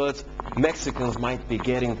other words, Mexicans might be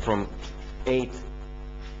getting from 8,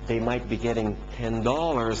 they might be getting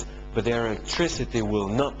 $10, but their electricity will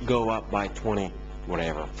not go up by 20,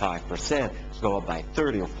 whatever, 5%. It's go up by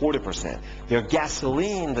 30 or 40%. Their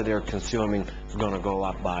gasoline that they're consuming is going to go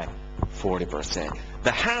up by 40%.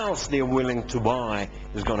 The house they're willing to buy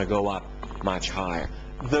is going to go up much higher.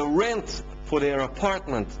 The rent for their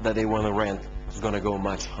apartment that they want to rent is going to go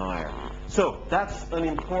much higher. So that's an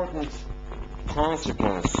important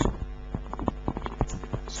consequence.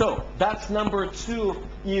 So that's number 2.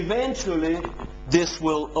 Eventually, this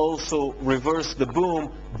will also reverse the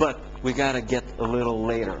boom, but we got to get a little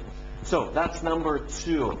later. So that's number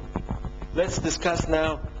 2. Let's discuss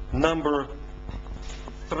now number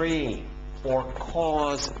 3, or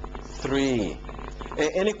cause 3.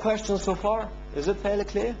 Any questions so far? Is it fairly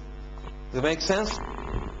clear? Does it make sense?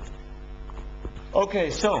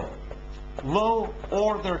 Okay, so low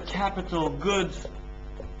order capital goods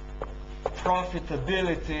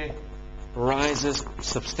profitability rises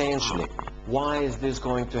substantially. Why is this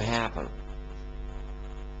going to happen?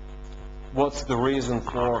 What's the reason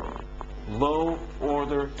for low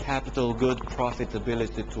order capital good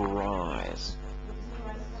profitability to rise?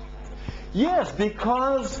 Yes,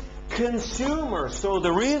 because consumers. So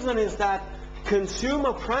the reason is that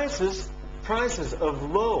consumer prices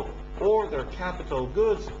of low order capital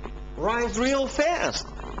goods rise real fast.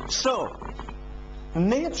 So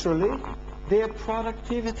naturally their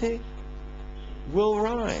productivity will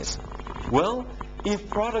rise. Well, if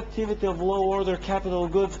productivity of low order capital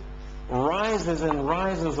goods rises and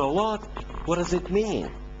rises a lot, what does it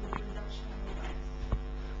mean?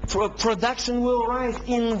 Production will rise.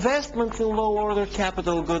 Investments in low order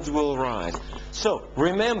capital goods will rise. So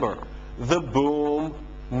remember, the boom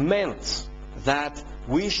meant that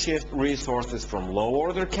we shift resources from low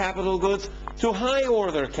order capital goods to high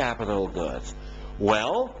order capital goods.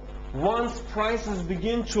 Well, once prices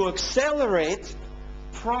begin to accelerate,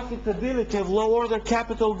 profitability of low order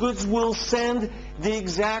capital goods will send the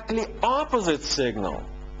exactly opposite signal.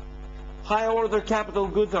 High order capital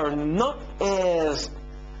goods are not as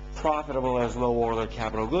profitable as low order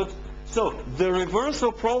capital goods. So the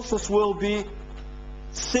reversal process will be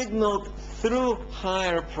signaled through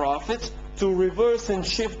higher profits to reverse and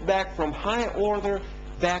shift back from high order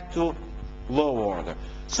back to low order.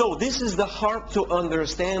 So this is the heart to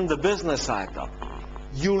understand the business cycle.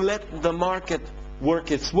 You let the market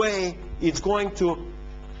work its way, it's going to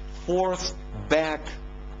force back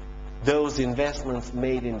those investments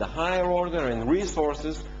made in the higher order and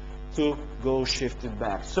resources to go shifted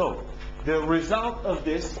back. So the result of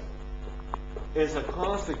this as a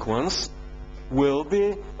consequence will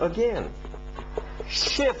be, again,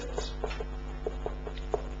 shift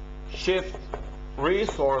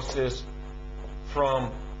resources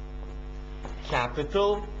from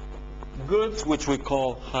capital goods, which we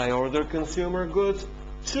call high order consumer goods,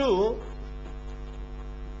 to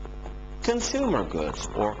consumer goods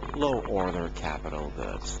or low order capital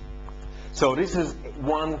goods. So this is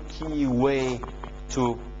one key way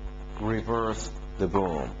to reverse the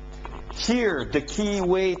boom. Here, the key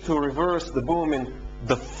way to reverse the boom in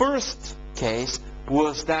the first case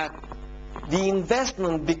was that the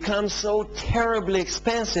investment becomes so terribly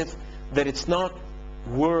expensive that it's not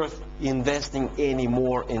worth investing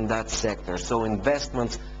anymore in that sector. So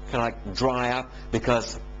investments kind of like dry up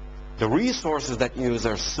because the resources that you use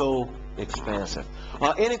are so expensive.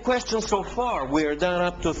 Any questions so far? We are down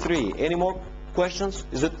up to 3. Any more questions?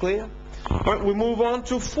 Is it clear? All right, we move on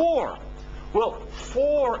to 4. Well,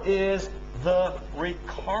 4 is the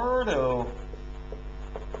Ricardo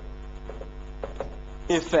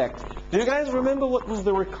effect. Do you guys remember what was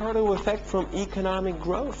the Ricardo effect from economic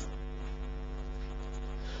growth?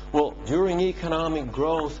 Well, during economic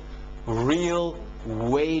growth, real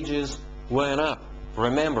wages went up.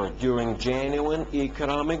 Remember, during genuine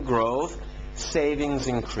economic growth, savings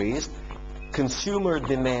increased, consumer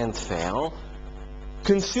demand fell,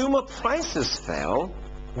 consumer prices fell,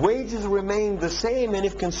 wages remained the same, and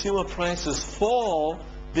if consumer prices fall,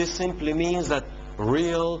 this simply means that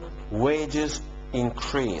real wages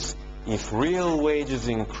increase. If real wages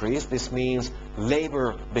increase, this means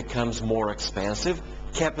labor becomes more expensive,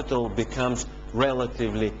 capital becomes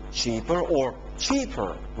relatively cheaper or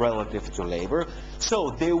cheaper relative to labor.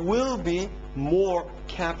 So there will be more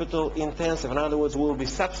capital intensive. In other words, we'll be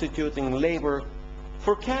substituting labor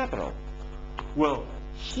for capital. Well,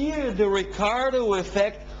 here the Ricardo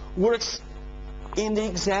effect works in the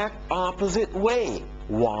exact opposite way.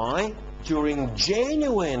 Why? During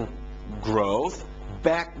genuine growth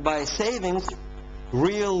backed by savings,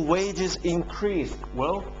 Real wages increased.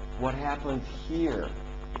 Well, what happened here?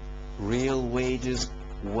 Real wages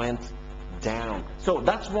went down. So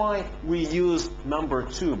that's why we use number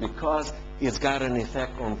 2, because it's got an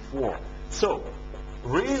effect on 4. So,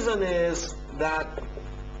 reason is that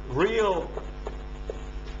real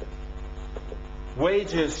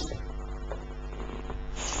wages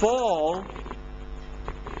fall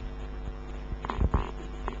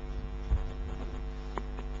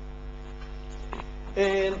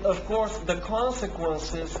and of course the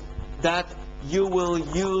consequence is that you will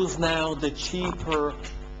use now the cheaper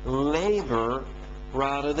labor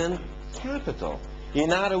rather than capital.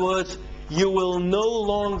 In other words, you will no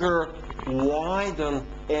longer widen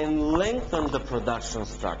and lengthen the production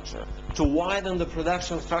structure. To widen the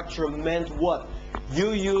production structure meant what?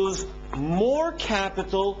 You use more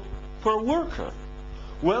capital per worker.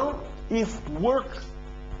 Well, if work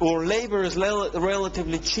or labor is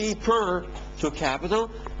relatively cheaper to capital,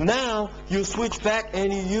 now you switch back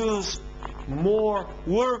and you use more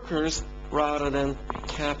workers rather than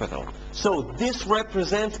capital. So this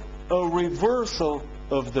represents a reversal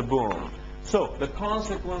of the boom. So the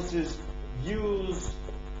consequence is use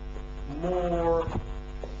more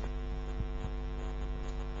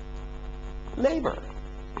labor.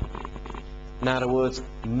 In other words,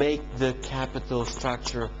 make the capital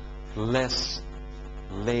structure less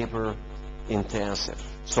labor intensive.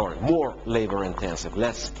 Sorry, more labor intensive,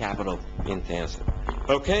 less capital intensive.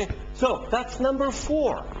 Okay, so that's number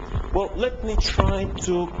 4. Well, let me try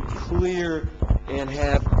to clear and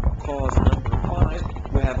have cause number 5.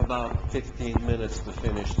 We have about 15 minutes to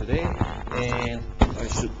finish today, and I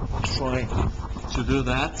should try to do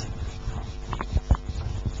that.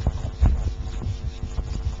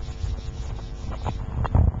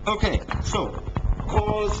 Okay, so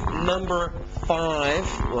cause number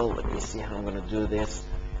 5, well, let me see how I'm going to do this.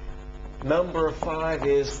 Number 5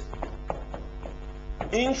 is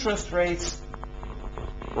interest rates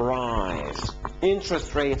rise.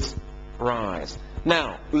 Interest rates rise.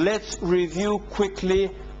 Now, let's review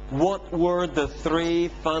quickly what were the 3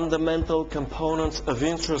 fundamental components of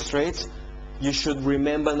interest rates. You should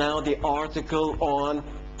remember now the article on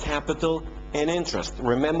capital and interest.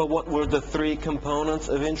 Remember what were the 3 components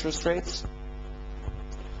of interest rates?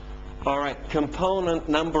 All right, component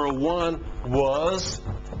number 1 was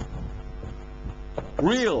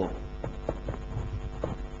real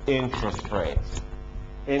interest rates.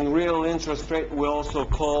 In real interest rate, we also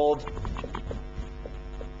called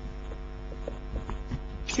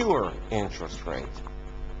pure interest rate.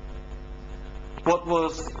 What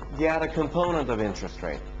was the other component of interest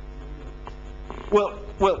rate? Well,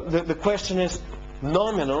 the question is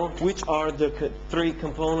nominal. Which are the 3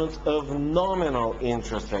 components of nominal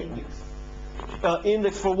interest rate?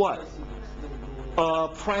 Index for what?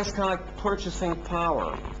 Price purchasing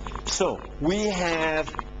power. So we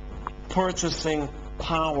have purchasing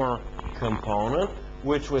power component,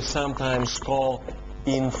 which we sometimes call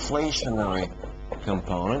inflationary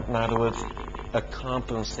component. In other words, a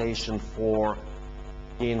compensation for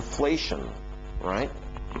inflation, right?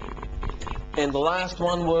 And the last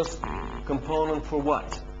one was component for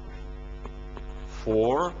what?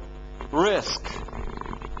 For risk.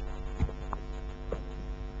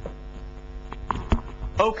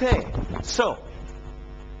 Okay, so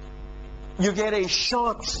you get a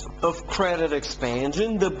shock of credit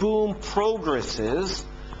expansion, the boom progresses.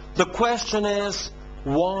 The question is,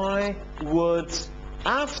 why would,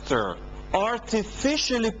 after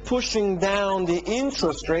artificially pushing down the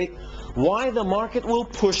interest rate, why the market will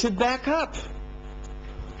push it back up?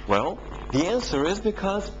 Well, the answer is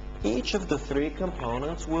because each of the 3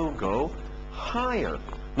 components will go higher.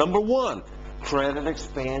 Number 1, credit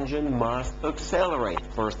expansion must accelerate.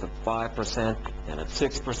 First at 5%, then at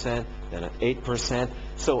 6%, then at 8%.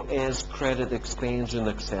 So as credit expansion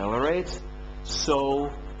accelerates,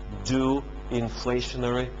 so do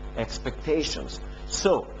inflationary expectations.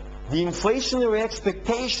 So the inflationary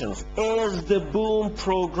expectations as the boom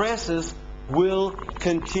progresses will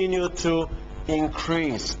continue to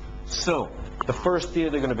increase. So the first year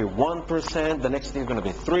they're going to be 1%, the next year they're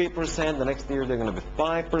going to be 3%, the next year they're going to be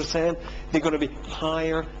 5%. They're going to be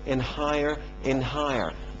higher and higher and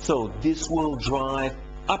higher. So this will drive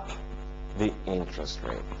up the interest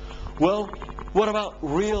rate. Well, what about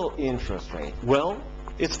real interest rate? Well,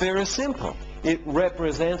 it's very simple. It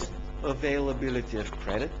represents availability of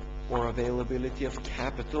credit or availability of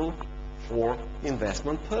capital for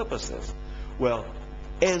investment purposes. Well,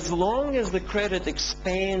 as long as the credit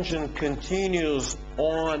expansion continues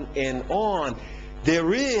on and on,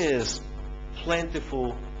 there is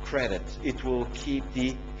plentiful credit. It will keep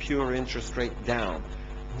the pure interest rate down.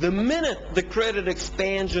 the minute the credit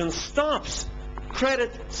expansion stops,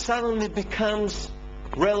 credit suddenly becomes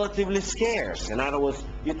relatively scarce. In other words,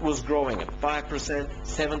 it was growing at 5%,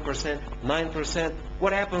 7%, 9%.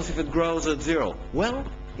 What happens if it grows at 0? Well,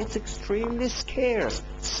 it's extremely scarce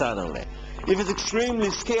suddenly. If it's extremely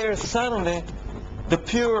scarce suddenly, the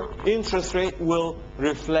pure interest rate will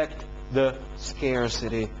reflect the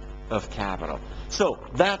scarcity of capital. So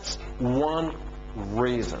that's one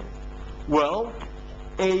reason. Well,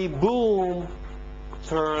 a boom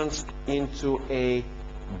turns into a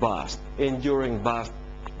bust. And during bust,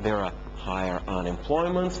 there are higher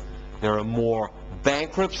unemployment, there are more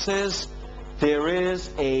bankruptcies, there is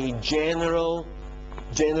a generally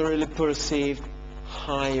perceived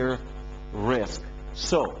higher risk.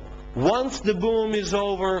 So, once the boom is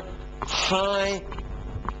over, high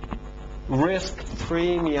risk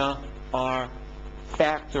premia are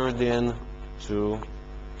factored in to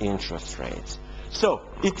interest rates. So,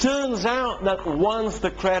 it turns out that once the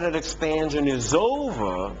credit expansion is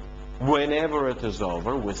over, whenever it is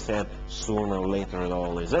over, we said sooner or later it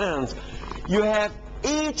always ends, you have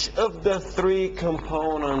each of the three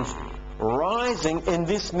components rising, and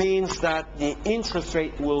this means that the interest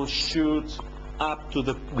rate will shoot up to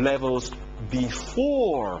the levels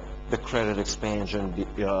before the credit expansion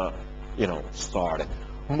started.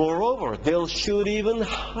 Moreover, they'll shoot even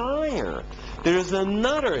higher. There's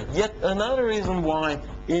yet another reason why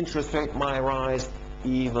interest rate might rise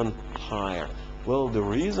even higher. Well, the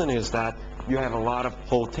reason is that you have a lot of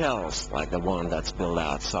hotels, like the one that's built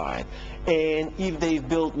outside. And if they've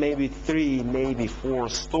built maybe 3, maybe 4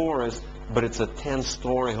 stories, but it's a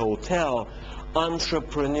 10-story hotel,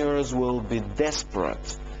 entrepreneurs will be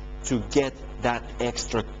desperate to get that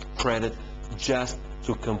extra credit just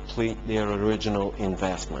to complete their original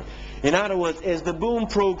investment. In other words, as the boom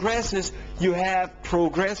progresses, you have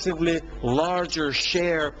progressively larger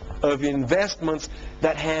share of investments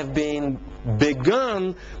that have been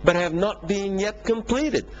begun but have not been yet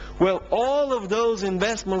completed. Well, all of those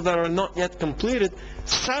investments that are not yet completed,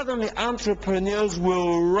 suddenly entrepreneurs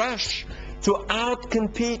will rush to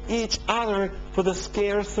outcompete each other for the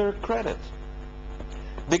scarcer credit,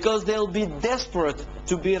 because they'll be desperate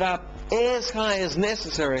to bid up as high as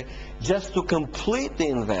necessary just to complete the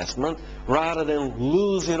investment rather than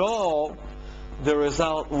lose it all. The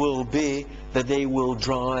result will be that they will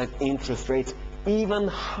drive interest rates even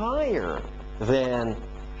higher than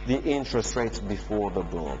the interest rates before the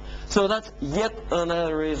boom. So that's yet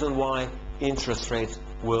another reason why interest rates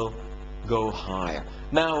will go higher.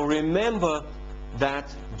 Now remember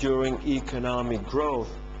that during economic growth,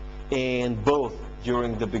 and both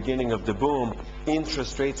during the beginning of the boom,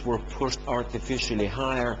 interest rates were pushed artificially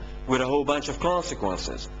higher with a whole bunch of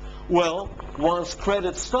consequences. Well, once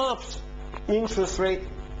credit stops, interest rate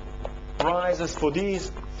rises for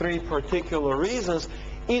these 3 particular reasons.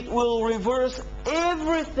 It will reverse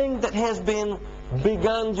everything that has been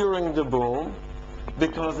begun during the boom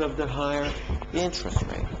because of the higher interest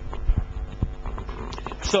rate.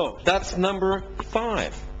 So that's number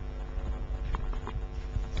 5.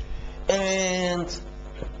 And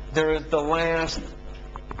there is the last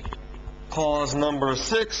cause, number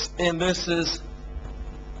 6, and this is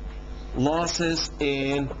losses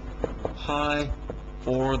in high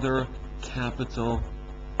order capital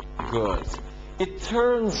goods. It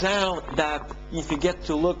turns out that if you get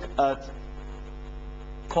to look at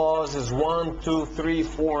causes 1, 2, 3,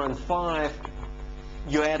 4, and 5,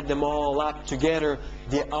 you add them all up together,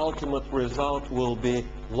 the ultimate result will be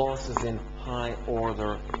losses in high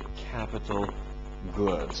order capital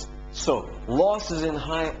goods. So, losses in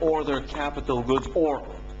high order capital goods, or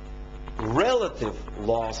relative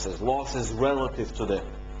losses relative to the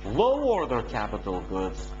low order capital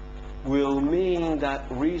goods, will mean that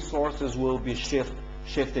resources will be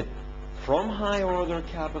shifted from high order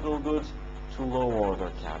capital goods to low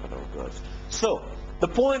order capital goods. So, the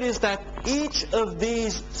point is that each of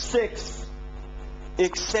these 6,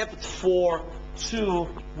 except for 2,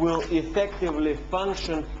 will effectively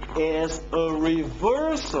function as a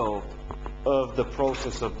reversal of the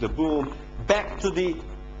process of the boom back to the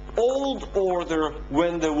old order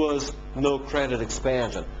when there was no credit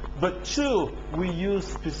expansion. But 2 we use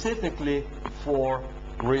specifically for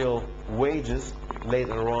real wages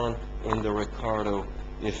later on in the Ricardo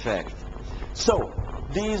effect. So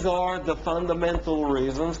these are the fundamental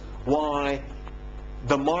reasons why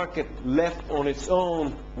the market left on its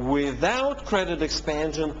own without credit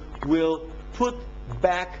expansion will put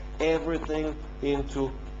back everything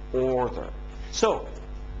into order. So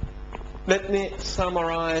let me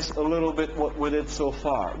summarize a little bit what we did so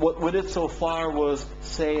far. What we did so far was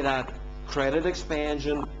say that credit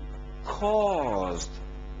expansion caused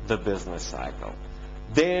the business cycle.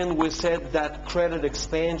 Then we said that credit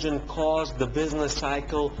expansion caused the business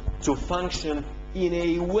cycle to function in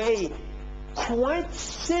a way quite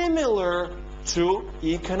similar to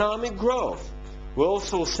economic growth. We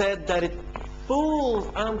also said that it fools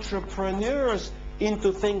entrepreneurs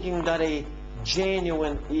into thinking that a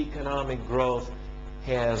genuine economic growth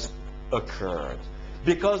has occurred,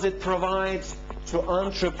 because it provides to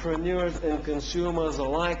entrepreneurs and consumers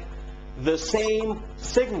alike the same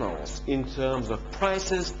signals in terms of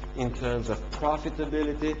prices, in terms of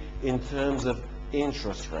profitability, in terms of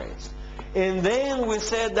interest rates. And then we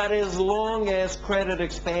said that as long as credit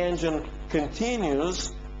expansion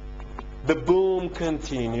continues, the boom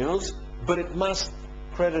continues, but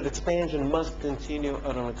credit expansion must continue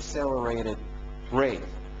at an accelerated rate.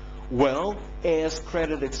 Well, as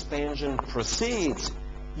credit expansion proceeds,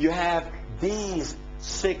 you have these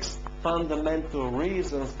 6 fundamental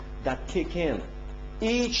reasons that kick in,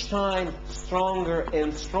 each time stronger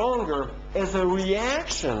and stronger as a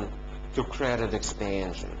reaction to credit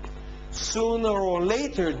expansion. Sooner or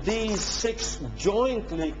later, these 6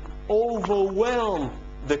 jointly overwhelm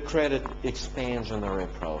the credit expansionary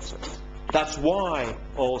process. That's why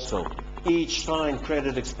also each time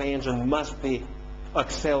credit expansion must be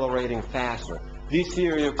accelerating faster. This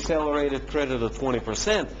year you accelerated credit at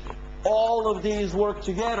 20%. All of these work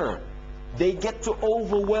together. They get to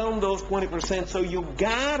overwhelm those 20%, so you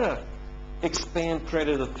gotta expand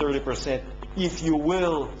credit at 30% if you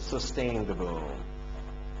will sustain the boom.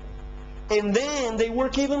 And then they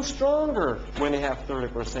work even stronger when you have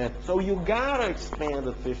 30%, so you gotta expand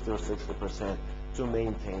at 50 or 60% to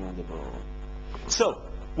maintain the boom. So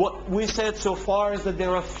what we said so far is that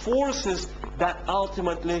there are forces that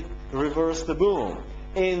ultimately reverse the boom.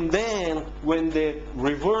 And then when the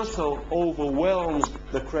reversal overwhelms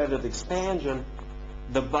the credit expansion,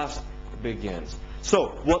 the bust begins.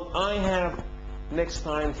 So what I have next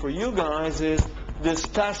time for you guys is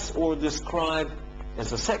discuss or describe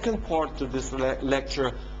as a second part to this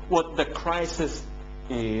lecture what the crisis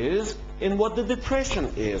is and what the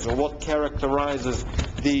depression is, or what characterizes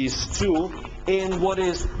these two, and what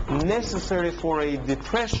is necessary for a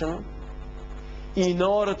depression in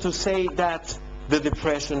order to say that the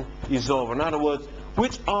depression is over. In other words,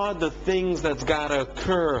 which are the things that's got to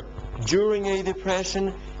occur during a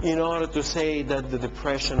depression in order to say that the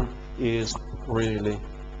depression is really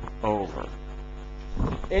over?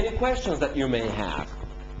 Any questions that you may have?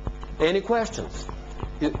 Any questions?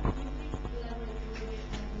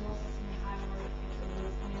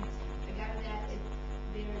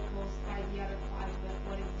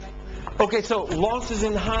 Okay, so losses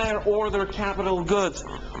in higher order capital goods.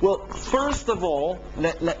 Well, first of all,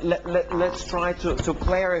 let's try to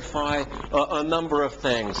clarify a number of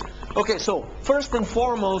things. Okay, so first and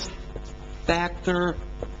foremost, factor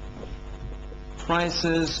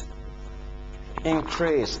prices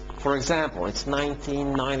increase. For example, it's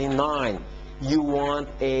 1999. You want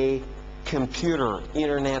a computer,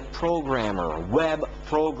 internet programmer, web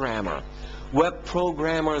programmer. Web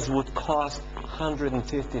programmers would cost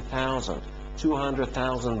 $150,000,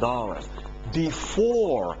 $200,000.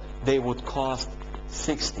 Before, they would cost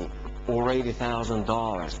 $60,000 or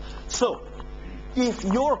 $80,000. So, if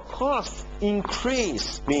your costs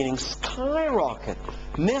increase, meaning skyrocket,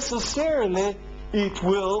 necessarily it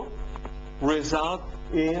will result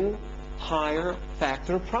in higher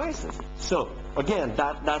factor prices. So, again,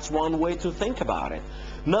 that's one way to think about it.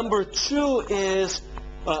 Number two is,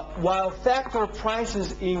 while factor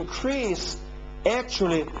prices increase,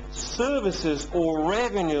 actually services or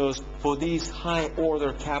revenues for these high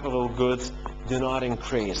order capital goods do not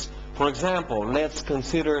increase. For example, let's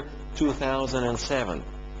consider 2007.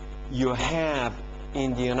 You have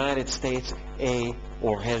in the United States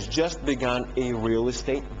has just begun a real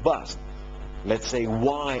estate bust. Let's say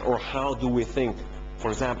why or how do we think? For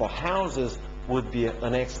example, houses would be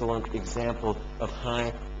an excellent example of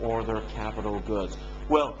high order capital goods.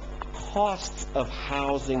 Well, costs of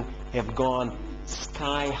housing have gone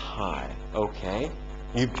sky high, okay?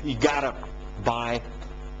 You gotta buy,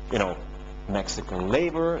 Mexican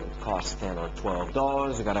labor, it costs $10 or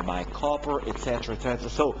 $12, you gotta buy copper, etc., etc.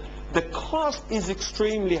 So the cost is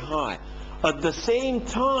extremely high. At the same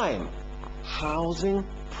time, housing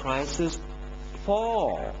prices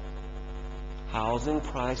fall. Housing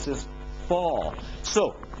prices fall.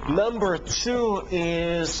 So number two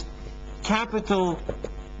is capital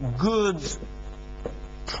goods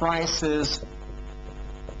prices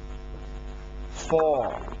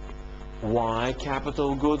fall. Why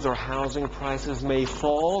capital goods or housing prices may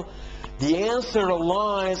fall? The answer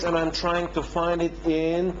lies, and I'm trying to find it,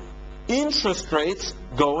 in interest rates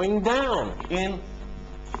going down, in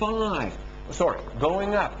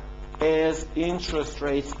going up. As interest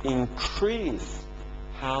rates increase,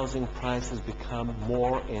 housing prices become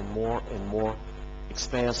more and more and more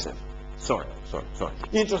expensive.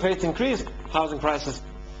 Interest rates increase, housing prices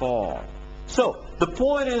fall. So the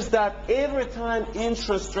point is that every time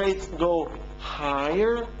interest rates go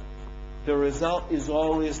higher, the result is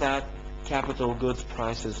always that capital goods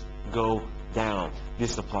prices go down.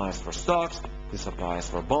 This applies for stocks, this applies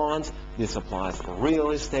for bonds, this applies for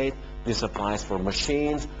real estate, this applies for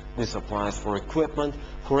machines, this applies for equipment,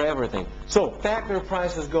 for everything. So factory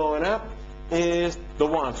prices going up is the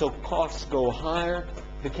one. So costs go higher,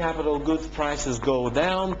 the capital goods prices go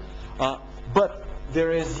down, but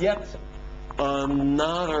there is yet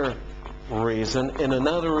another reason, and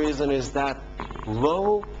another reason is that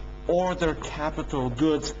low order capital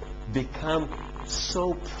goods become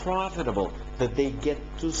so profitable that they get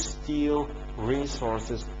to steal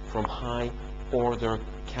resources from high order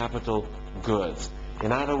capital goods.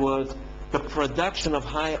 In other words, the production of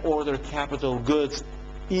high order capital goods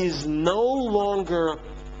is no longer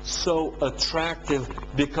so attractive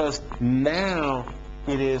because now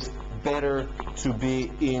it is better to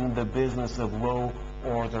be in the business of low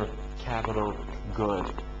order capital goods.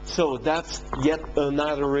 So that's yet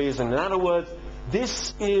another reason. In other words,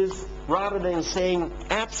 this is, rather than saying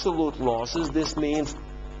absolute losses, this means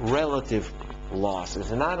relative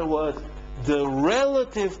losses. In other words, the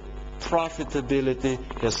relative profitability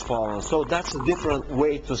has fallen. So that's a different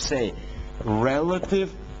way to say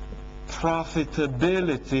relative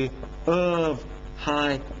profitability of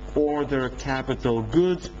high order capital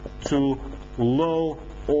goods to low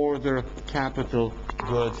order capital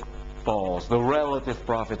goods falls. The relative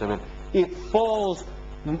profitability. It falls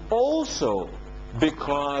also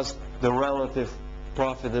because the relative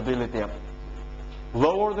profitability of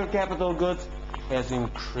low order capital goods has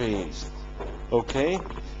increased. Okay?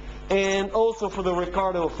 And also for the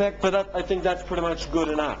Ricardo effect, but I think that's pretty much good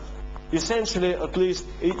enough. Essentially, at least,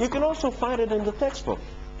 you can also find it in the textbook.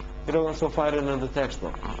 You can also find it in the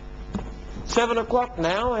textbook. 7 o'clock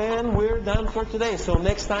now, and we're done for today. So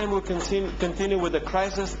next time we'll continue with the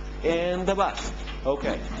crisis and the bust.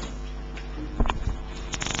 Okay.